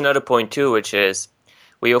there's another point, too, which is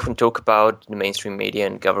we often talk about the mainstream media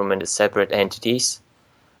and government as separate entities,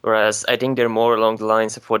 whereas I think they're more along the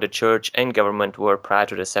lines of what the church and government were prior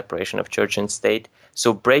to the separation of church and state.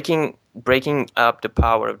 So breaking up the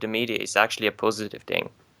power of the media is actually a positive thing.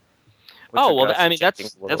 Oh, well, I mean,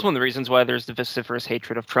 that's one of the reasons why there's the vociferous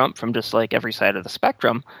hatred of Trump from just like every side of the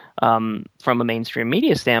spectrum from a mainstream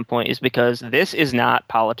media standpoint, is because this is not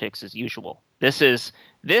politics as usual. This is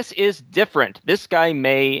different. This guy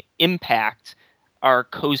may impact our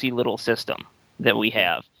cozy little system that we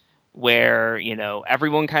have, where,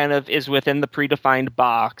 everyone kind of is within the predefined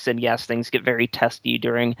box. And yes, things get very testy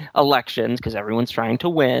during elections because everyone's trying to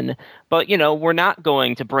win. But, we're not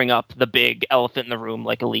going to bring up the big elephant in the room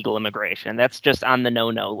like illegal immigration. That's just on the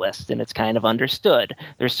no-no list, and it's kind of understood.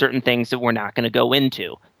 There's certain things that we're not going to go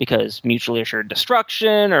into because mutually assured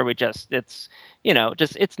destruction, or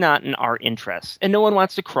it's not in our interest. And no one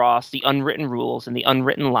wants to cross the unwritten rules and the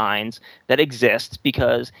unwritten lines that exist,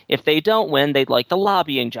 because if they don't win, they'd like the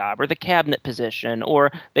lobbying job or the cabinet position,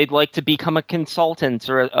 or they'd like to become a consultant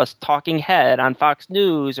or a talking head on Fox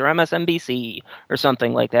News or MSNBC or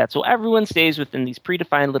something like that. So everyone stays within these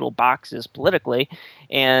predefined little boxes politically,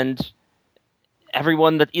 and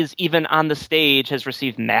everyone that is even on the stage has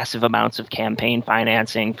received massive amounts of campaign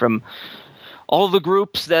financing from all the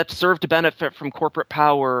groups that serve to benefit from corporate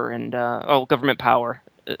power and government power.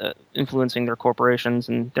 influencing their corporations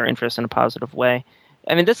and their interests in a positive way.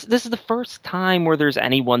 I mean, this is the first time where there's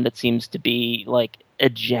anyone that seems to be like a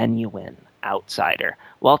genuine outsider.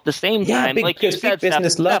 While at the same time, like you said,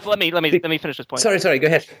 Steph, let me finish this point. Sorry, go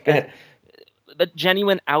ahead. A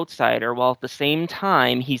genuine outsider, while at the same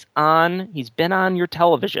time he's been on your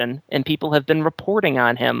television and people have been reporting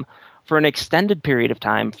on him for an extended period of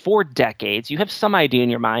time, for decades. You have some idea in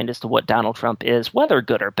your mind as to what Donald Trump is, whether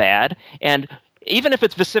good or bad. And even if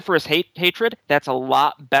it's vociferous hatred, that's a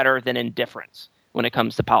lot better than indifference when it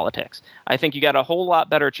comes to politics. I think you got a whole lot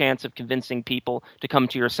better chance of convincing people to come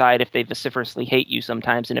to your side if they vociferously hate you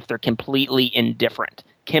sometimes and if they're completely indifferent.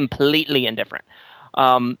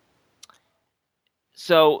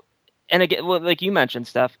 So, and again, like you mentioned,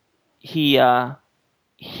 Steph,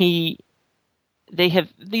 they have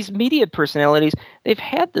these media personalities. They've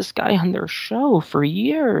had this guy on their show for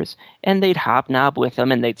years, and they'd hobnob with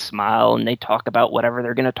him, and they'd smile, and they'd talk about whatever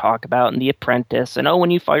they're going to talk about in The Apprentice, and when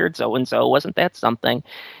you fired so-and-so, wasn't that something?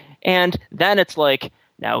 And then it's like,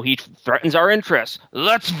 now he threatens our interests.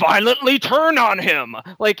 Let's violently turn on him.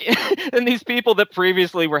 Like, and these people that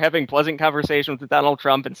previously were having pleasant conversations with Donald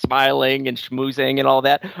Trump and smiling and schmoozing and all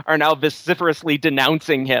that are now vociferously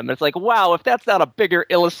denouncing him. It's like, wow, if that's not a bigger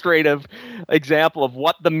illustrative example of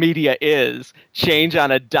what the media is, change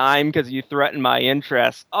on a dime because you threaten my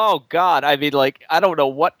interests. Oh, God. I mean, like, I don't know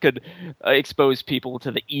what could expose people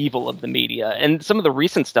to the evil of the media. And some of the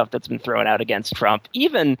recent stuff that's been thrown out against Trump,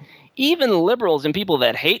 even liberals and people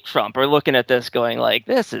that hate Trump are looking at this going like,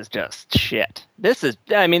 this is just shit. This is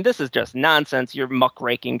just nonsense you're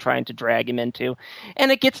muckraking trying to drag him into.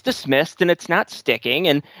 And it gets dismissed and it's not sticking,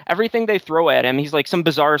 and everything they throw at him, he's like some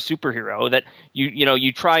bizarre superhero that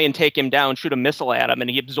you try and take him down, shoot a missile at him, and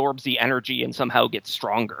he absorbs the energy and somehow gets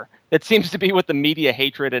stronger. That seems to be what the media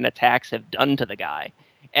hatred and attacks have done to the guy.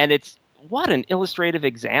 And what an illustrative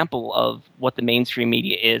example of what the mainstream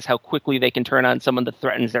media is, how quickly they can turn on someone that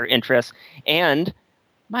threatens their interests. And,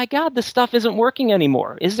 my God, this stuff isn't working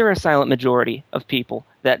anymore. Is there a silent majority of people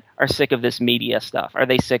that are sick of this media stuff? Are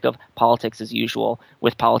they sick of politics as usual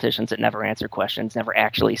with politicians that never answer questions, never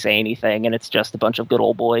actually say anything, and it's just a bunch of good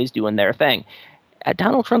old boys doing their thing?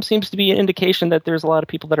 Donald Trump seems to be an indication that there's a lot of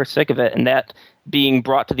people that are sick of it, and that being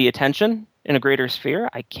brought to the attention in a greater sphere,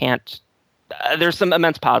 there's some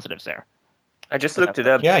immense positives there. I just looked it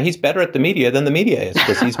up. Yeah, he's better at the media than the media is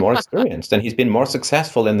because he's more experienced and he's been more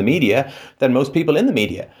successful in the media than most people in the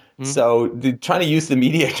media. Mm-hmm. So trying to use the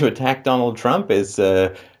media to attack Donald Trump is,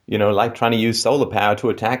 like trying to use solar power to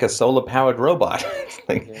attack a solar-powered robot.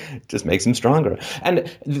 It just makes him stronger. And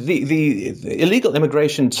the illegal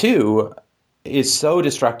immigration, too, is so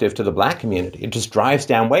destructive to the black community. It just drives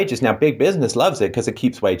down wages. Now, big business loves it because it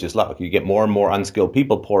keeps wages low. You get more and more unskilled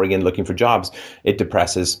people pouring in looking for jobs. It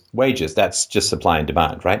depresses wages. That's just supply and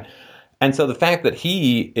demand, right? And so the fact that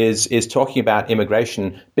he is talking about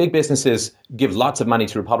immigration, big businesses give lots of money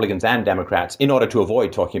to Republicans and Democrats in order to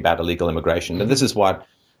avoid talking about illegal immigration. And this is what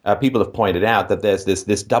people have pointed out, that there's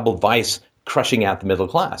this double vice crushing out the middle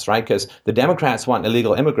class, right? Because the Democrats want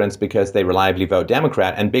illegal immigrants because they reliably vote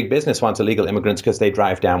Democrat, and big business wants illegal immigrants because they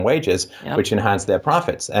drive down wages, which enhance their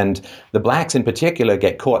profits. And the blacks in particular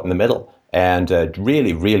get caught in the middle and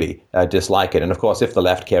really, really dislike it. And of course, if the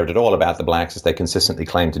left cared at all about the blacks, as they consistently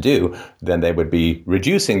claim to do, then they would be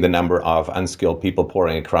reducing the number of unskilled people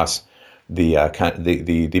pouring across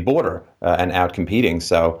the border and out competing.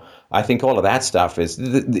 So I think all of that stuff is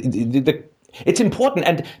it's important.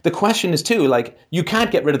 And the question is, too, like, you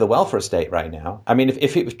can't get rid of the welfare state right now. I mean,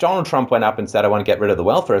 if Donald Trump went up and said, I want to get rid of the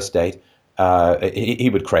welfare state, he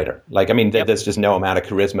would crater. Like, I mean, there's just no amount of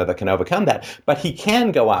charisma that can overcome that. But he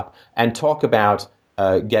can go up and talk about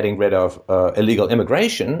getting rid of illegal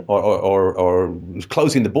immigration or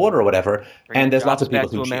closing the border or whatever. And there's lots of people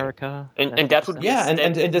who cheer. America. And that would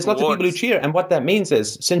and there's lots of people who cheer. And what that means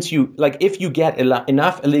is, if you get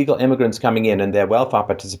enough illegal immigrants coming in and their welfare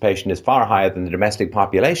participation is far higher than the domestic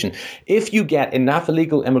population, if you get enough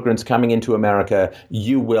illegal immigrants coming into America,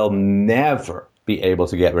 you will never be able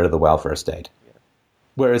to get rid of the welfare state.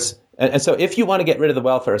 Whereas, and so if you want to get rid of the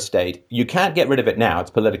welfare state, you can't get rid of it now. It's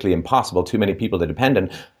politically impossible. Too many people are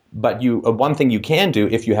dependent. But one thing you can do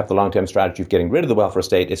if you have the long-term strategy of getting rid of the welfare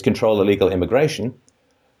state is control illegal immigration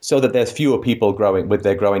so that there's fewer people with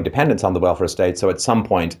their growing dependence on the welfare state. So at some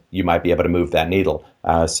point, you might be able to move that needle.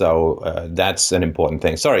 So that's an important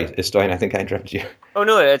thing. Sorry, Estoin, I think I interrupted you. Oh,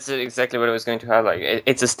 no, that's exactly what I was going to highlight.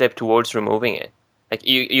 It's a step towards removing it. Like,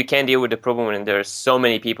 you can't deal with the problem when there are so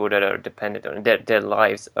many people that are dependent on it. Their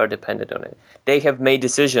lives are dependent on it. They have made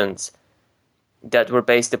decisions that were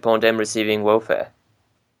based upon them receiving welfare.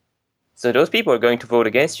 So those people are going to vote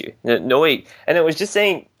against you. No way. And I was just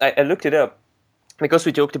saying, I looked it up, because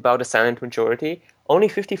we talked about a silent majority. Only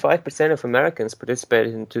 55% of Americans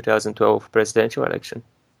participated in the 2012 presidential election.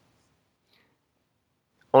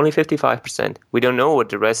 Only 55%. We don't know where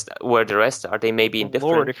the rest are. They may be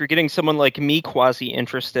indifferent. Lord, if you're getting someone like me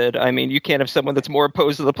quasi-interested, I mean, you can't have someone that's more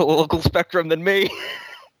opposed to the political spectrum than me.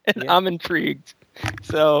 And yeah. I'm intrigued.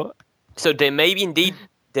 So they may indeed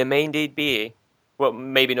be, well,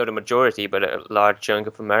 maybe not a majority, but a large chunk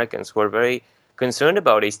of Americans who are very concerned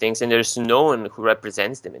about these things, and there's no one who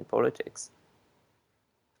represents them in politics.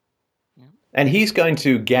 And he's going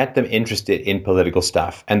to get them interested in political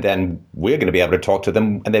stuff, and then we're going to be able to talk to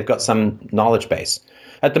them, and they've got some knowledge base.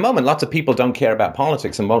 At the moment, lots of people don't care about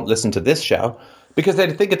politics and won't listen to this show because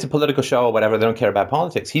they think it's a political show or whatever. They don't care about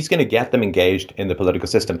politics. He's going to get them engaged in the political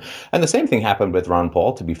system. And the same thing happened with Ron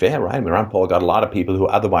Paul, to be fair, right? I mean, Ron Paul got a lot of people who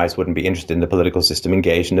otherwise wouldn't be interested in the political system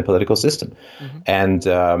engaged in the political system. Mm-hmm. And,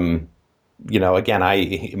 again,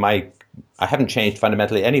 I haven't changed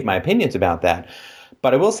fundamentally any of my opinions about that.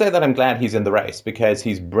 But I will say that I'm glad he's in the race because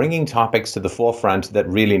he's bringing topics to the forefront that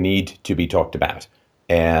really need to be talked about.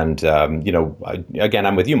 And, again,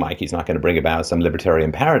 I'm with you, Mike. He's not going to bring about some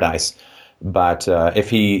libertarian paradise. But if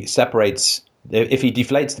he deflates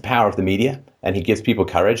the power of the media and he gives people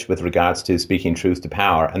courage with regards to speaking truth to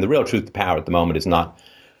power, and the real truth to power at the moment is not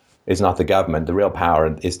the government. The real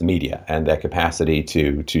power is the media and their capacity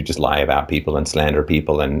to just lie about people and slander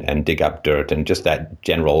people and dig up dirt and just that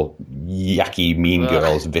general yucky, mean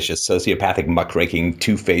girls, vicious, sociopathic, muckraking,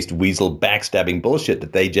 two-faced, weasel, backstabbing bullshit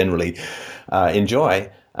that they generally enjoy.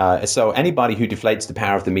 So anybody who deflates the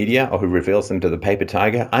power of the media or who reveals them to the paper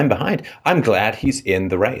tiger, I'm behind. I'm glad he's in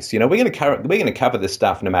the race. We're going to cover this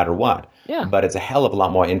stuff no matter what. Yeah. But it's a hell of a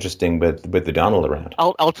lot more interesting with the Donald around.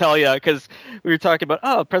 I'll tell you, because we were talking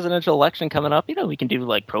about presidential election coming up. We can do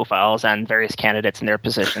like profiles on various candidates and their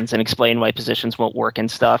positions and explain why positions won't work and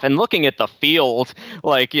stuff. And looking at the field,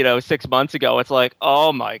 6 months ago, it's like,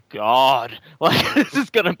 oh my god, this is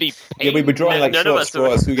going to be painful. Yeah, we were drawing short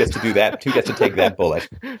straws. Who gets to do that? Who gets to take that bullet?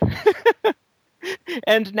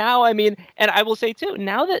 And now, and I will say too,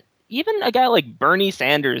 now that even a guy like Bernie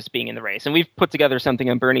Sanders being in the race, and we've put together something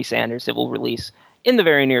on Bernie Sanders that we'll release in the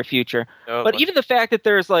very near future. Oh, but even the fact that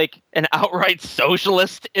there's an outright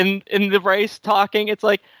socialist in the race talking, it's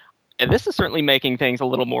like, and this is certainly making things a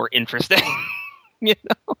little more interesting,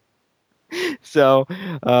 So,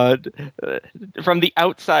 from the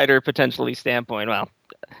outsider potentially standpoint, well,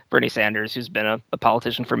 Bernie Sanders, who's been a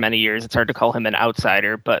politician for many years, it's hard to call him an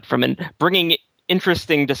outsider, but from bringing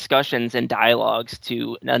interesting discussions and dialogues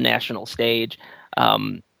to a national stage,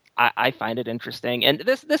 I find it interesting. And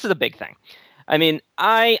this is a big thing.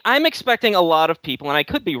 I'm expecting a lot of people, and I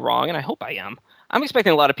could be wrong, and I hope I am. I'm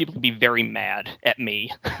expecting a lot of people to be very mad at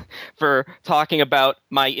me for talking about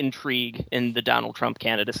my intrigue in the Donald Trump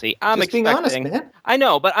candidacy. Being honest, man. I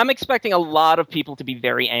know, but I'm expecting a lot of people to be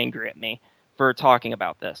very angry at me for talking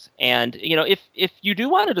about this. And, if you do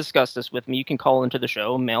want to discuss this with me, you can call into the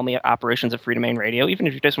show, mail me at operations@Freedomain Radio. Even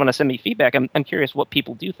if you just want to send me feedback, I'm curious what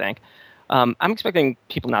people do think. I'm expecting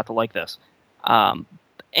people not to like this.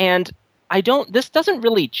 And this doesn't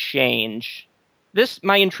really change.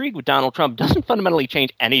 My intrigue with Donald Trump doesn't fundamentally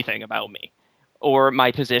change anything about me or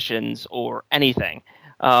my positions or anything.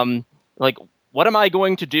 What am I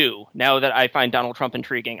going to do now that I find Donald Trump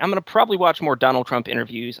intriguing? I'm going to probably watch more Donald Trump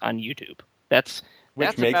interviews on YouTube.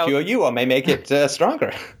 Which makes you or you, or may make it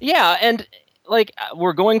stronger. Yeah, and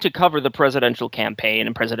we're going to cover the presidential campaign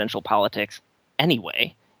and presidential politics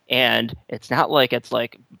anyway, and it's not like it's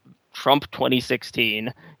like Trump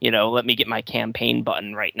 2016. Let me get my campaign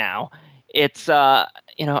button right now. It's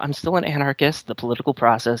I'm still an anarchist. The political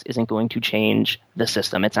process isn't going to change the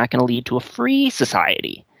system. It's not going to lead to a free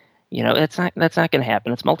society. That's not going to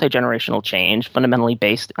happen. It's multi-generational change, fundamentally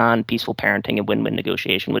based on peaceful parenting and win-win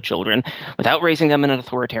negotiation with children without raising them in an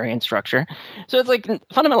authoritarian structure. So it's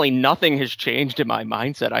fundamentally nothing has changed in my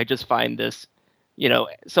mindset. I just find this,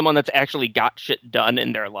 someone that's actually got shit done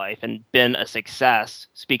in their life and been a success,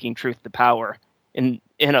 speaking truth to power in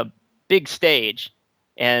a big stage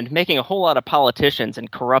and making a whole lot of politicians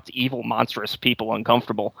and corrupt, evil, monstrous people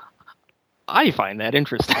uncomfortable. I find that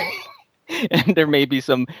interesting. And there may be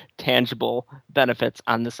some tangible benefits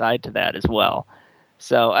on the side to that as well.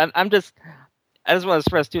 So I just want to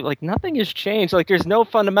stress too, nothing has changed. There's no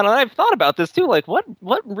fundamental. And I've thought about this too.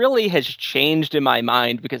 What really has changed in my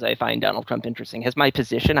mind because I find Donald Trump interesting? Has my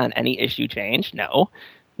position on any issue changed? No,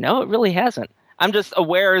 it really hasn't. I'm just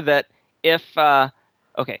aware that if we're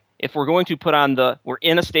going to put on we're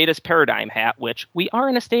in a status paradigm hat, which we are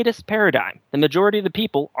in a status paradigm. The majority of the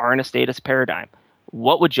people are in a status paradigm.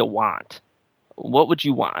 what would you want? What would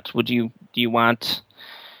you want? Do you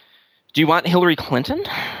want Hillary Clinton?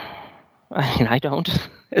 I mean, I don't.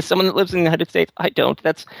 As someone that lives in the United States, I don't.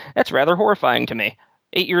 That's rather horrifying to me.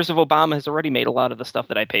 8 years of Obama has already made a lot of the stuff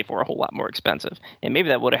that I pay for a whole lot more expensive. And maybe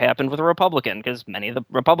that would have happened with a Republican, because many of the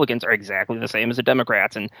Republicans are exactly the same as the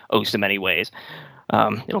Democrats in so many ways.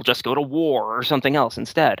 It'll just go to war or something else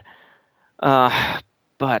instead.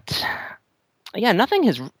 But yeah, nothing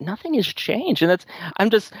has changed, and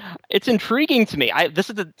it's intriguing to me. This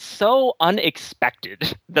is so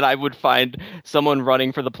unexpected that I would find someone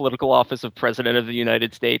running for the political office of President of the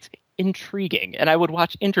United States intriguing, and I would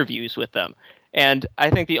watch interviews with them. And I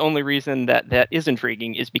think the only reason that is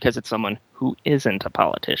intriguing is because it's someone who isn't a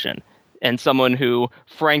politician, and someone who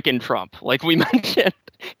Franken-Trump, like we mentioned.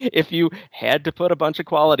 If you had to put a bunch of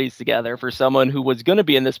qualities together for someone who was going to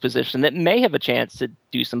be in this position that may have a chance to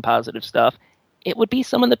do some positive stuff, it would be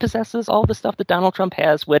someone that possesses all the stuff that Donald Trump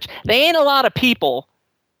has, which there ain't a lot of people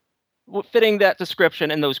fitting that description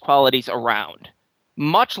and those qualities around,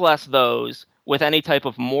 much less those with any type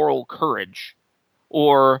of moral courage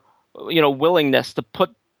or, willingness to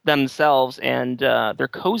put themselves and their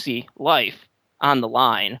cozy life on the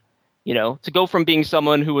line. To go from being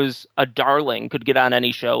someone who was a darling, could get on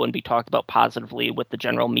any show and be talked about positively with the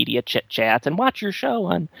general media chit-chat and watch your show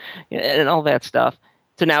and all that stuff,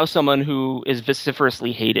 to now someone who is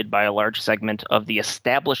vociferously hated by a large segment of the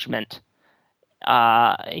establishment.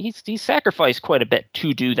 He's sacrificed quite a bit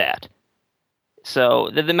to do that. So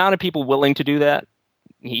the amount of people willing to do that,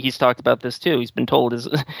 he's talked about this too. He's been told is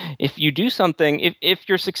if you do something, if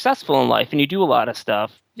you're successful in life and you do a lot of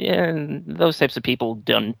stuff, those types of people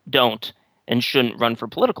don't and shouldn't run for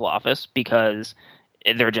political office because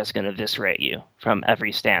they're just going to eviscerate you from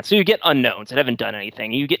every stance. So you get unknowns that haven't done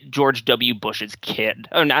anything. You get George W. Bush's kid.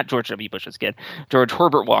 Oh, not George W. Bush's kid. George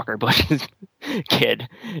Herbert Walker Bush's kid.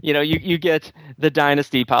 You get the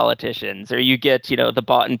dynasty politicians, or you get, the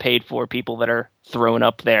bought and paid for people that are thrown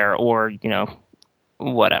up there, or,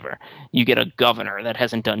 whatever. You get a governor that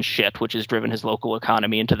hasn't done shit, which has driven his local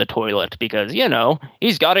economy into the toilet because,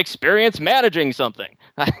 he's got experience managing something.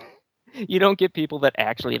 You don't get people that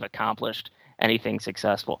actually have accomplished anything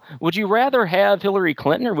successful. Would you rather have Hillary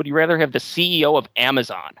Clinton, or would you rather have the CEO of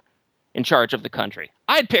Amazon in charge of the country?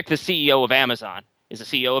 I'd pick the CEO of Amazon. Is the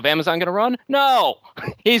CEO of Amazon going to run? No,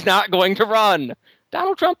 he's not going to run.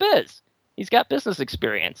 Donald Trump is. He's got business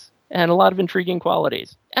experience and a lot of intriguing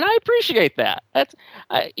qualities, and I appreciate that. That's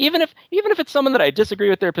even if it's someone that I disagree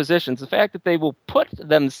with their positions, the fact that they will put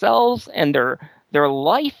themselves and their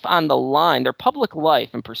life on the line, their public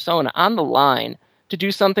life and persona on the line to do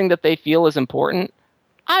something that they feel is important,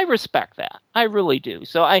 I respect that. I really do.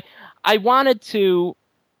 So I wanted to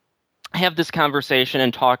have this conversation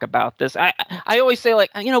and talk about this. I always say,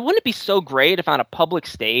 wouldn't it be so great if on a public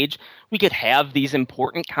stage we could have these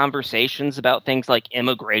important conversations about things like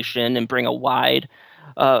immigration and bring a wide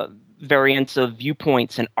variance of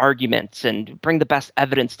viewpoints and arguments and bring the best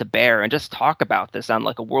evidence to bear and just talk about this on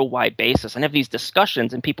a worldwide basis and have these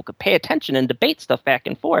discussions, and people could pay attention and debate stuff back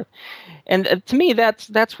and forth. And to me,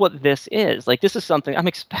 that's what this is. This is something I'm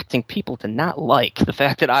expecting people to not like, the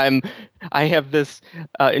fact that I have this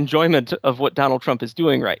enjoyment of what Donald Trump is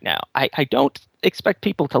doing right now. I don't expect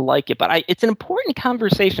people to like it, but it's an important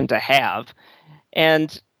conversation to have,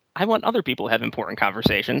 and I want other people to have important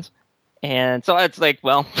conversations. And so it's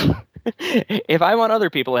if I want other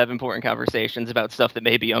people to have important conversations about stuff that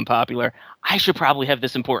may be unpopular, I should probably have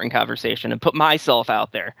this important conversation and put myself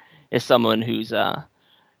out there as someone who's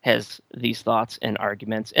has these thoughts and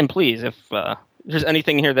arguments. And please, if there's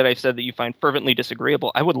anything here that I've said that you find fervently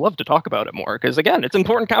disagreeable, I would love to talk about it more, because again, it's an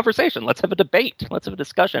important conversation. Let's have a debate. Let's have a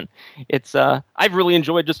discussion. It's I've really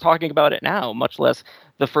enjoyed just talking about it now, much less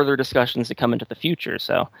the further discussions that come into the future.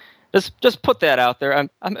 So Just put that out there.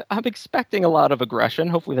 I'm expecting a lot of aggression.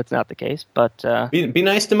 Hopefully that's not the case. But be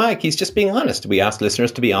nice to Mike. He's just being honest. We ask listeners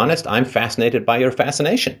to be honest. I'm fascinated by your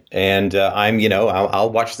fascination, and I'll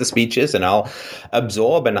watch the speeches and I'll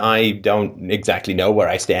absorb. And I don't exactly know where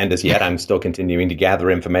I stand as yet. I'm still continuing to gather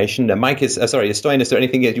information. Mike Stoyan, is there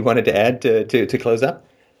anything that you wanted to add to close up?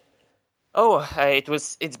 Oh,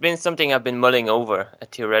 it's been something I've been mulling over, a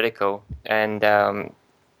theoretical, and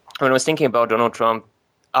when I was thinking about Donald Trump,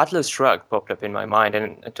 Atlas Shrugged popped up in my mind,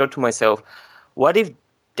 and I thought to myself, what if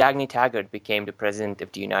Dagny Taggart became the president of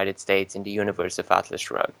the United States in the universe of Atlas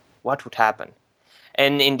Shrugged? What would happen?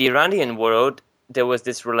 And in the Irandian world, there was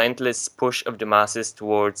this relentless push of the masses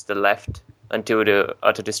towards the left until the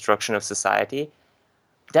utter destruction of society.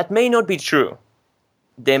 That may not be true.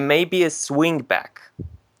 There may be a swing back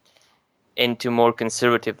into more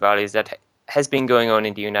conservative values that has been going on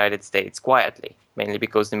in the United States quietly. mainly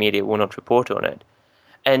because the media will not report on it.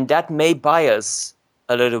 And that may buy us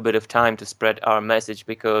a little bit of time to spread our message,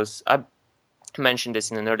 because I mentioned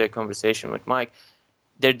this in an earlier conversation with Mike.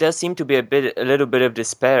 There does seem to be a little bit of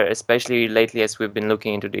despair, especially lately as we've been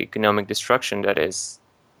looking into the economic destruction that is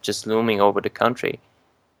just looming over the country.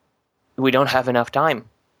 We don't have enough time.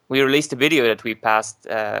 We released a video that we passed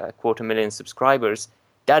 250,000 subscribers.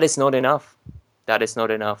 That is not enough. That is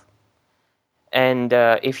not enough. And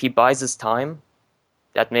if he buys us time,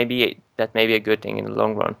 that may be a good thing in the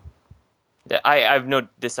long run. I've not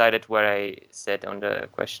decided where I sit on the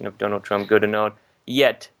question of Donald Trump good or not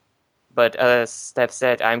yet. But as Steph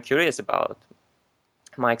said, I'm curious about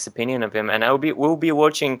Mike's opinion of him, and we'll be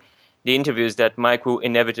watching the interviews that Mike will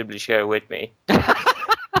inevitably share with me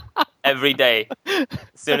every day, as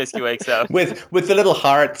soon as he wakes up. With the little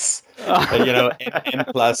hearts, N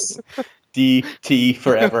plus DT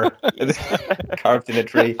forever, carved in a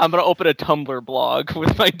tree. I'm going to open a Tumblr blog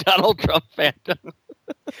with my Donald Trump fandom.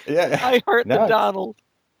 Yeah, I heart the Donald.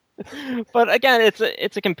 But again,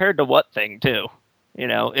 it's a compared to what thing too.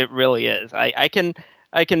 It really is. I can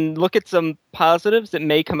look at some positives that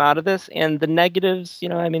may come out of this, and the negatives.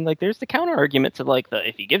 There's the counter argument to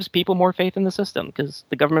if he gives people more faith in the system, because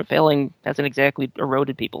the government failing hasn't exactly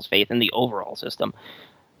eroded people's faith in the overall system.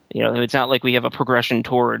 It's not like we have a progression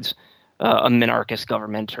towards a minarchist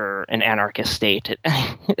government or an anarchist state.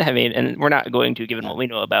 And we're not going to, given what we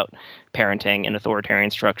know about parenting and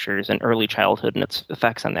authoritarian structures and early childhood and its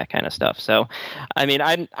effects on that kind of stuff. So,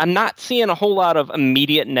 I'm not seeing a whole lot of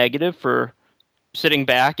immediate negative for sitting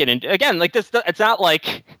back and again, this. It's not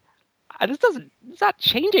like it's not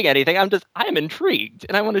changing anything. I am intrigued,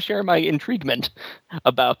 and I want to share my intriguement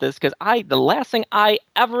about this, because the last thing I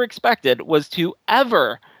ever expected was to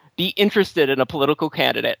ever be interested in a political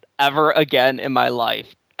candidate ever again in my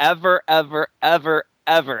life. Ever.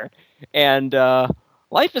 And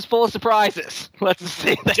life is full of surprises. Let's just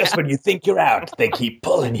say that. Just when you think you're out, they keep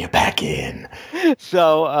pulling you back in.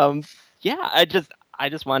 So, I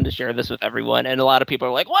just wanted to share this with everyone. And a lot of people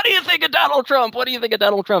are like, what do you think of Donald Trump? What do you think of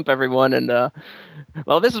Donald Trump, everyone? And,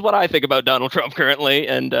 this is what I think about Donald Trump currently.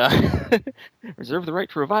 And reserve the right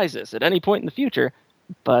to revise this at any point in the future.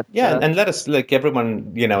 But and let us,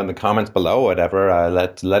 everyone, in the comments below, whatever,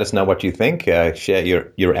 let us know what you think.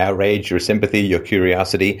 Share your outrage, your sympathy, your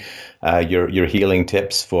curiosity, your healing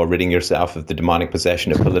tips for ridding yourself of the demonic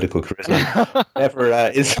possession of political charisma.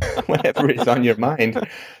 whatever is on your mind.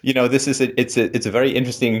 This is it's a very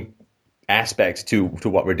interesting aspect to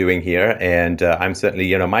what we're doing here, and I'm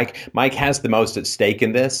certainly, Mike has the most at stake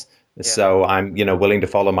in this. Yeah. So I'm, willing to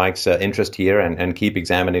follow Mike's interest here and keep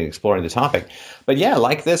examining, exploring the topic. But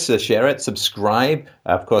like this, share it, subscribe.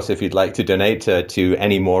 Of course, if you'd like to donate to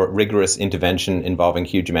any more rigorous intervention involving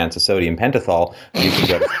huge amounts of sodium pentothal, you can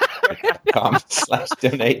go to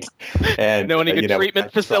 .com/donate. And no any good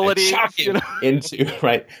treatment facilities.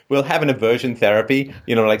 Right. We'll have an aversion therapy,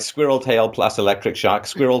 like squirrel tail plus electric shock,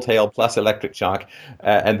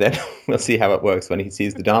 and then we'll see how it works when he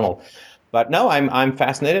sees the Donald. But no, I'm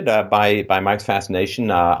fascinated by Mike's fascination.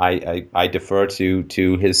 I defer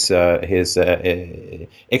to his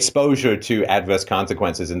exposure to adverse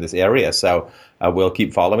consequences in this area. So we'll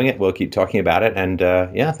keep following it. We'll keep talking about it. And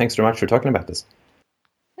thanks so much for talking about this.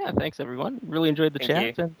 Yeah, thanks everyone. Really enjoyed the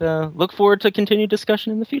chat, and look forward to continued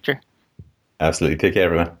discussion in the future. Absolutely. Take care,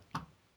 everyone.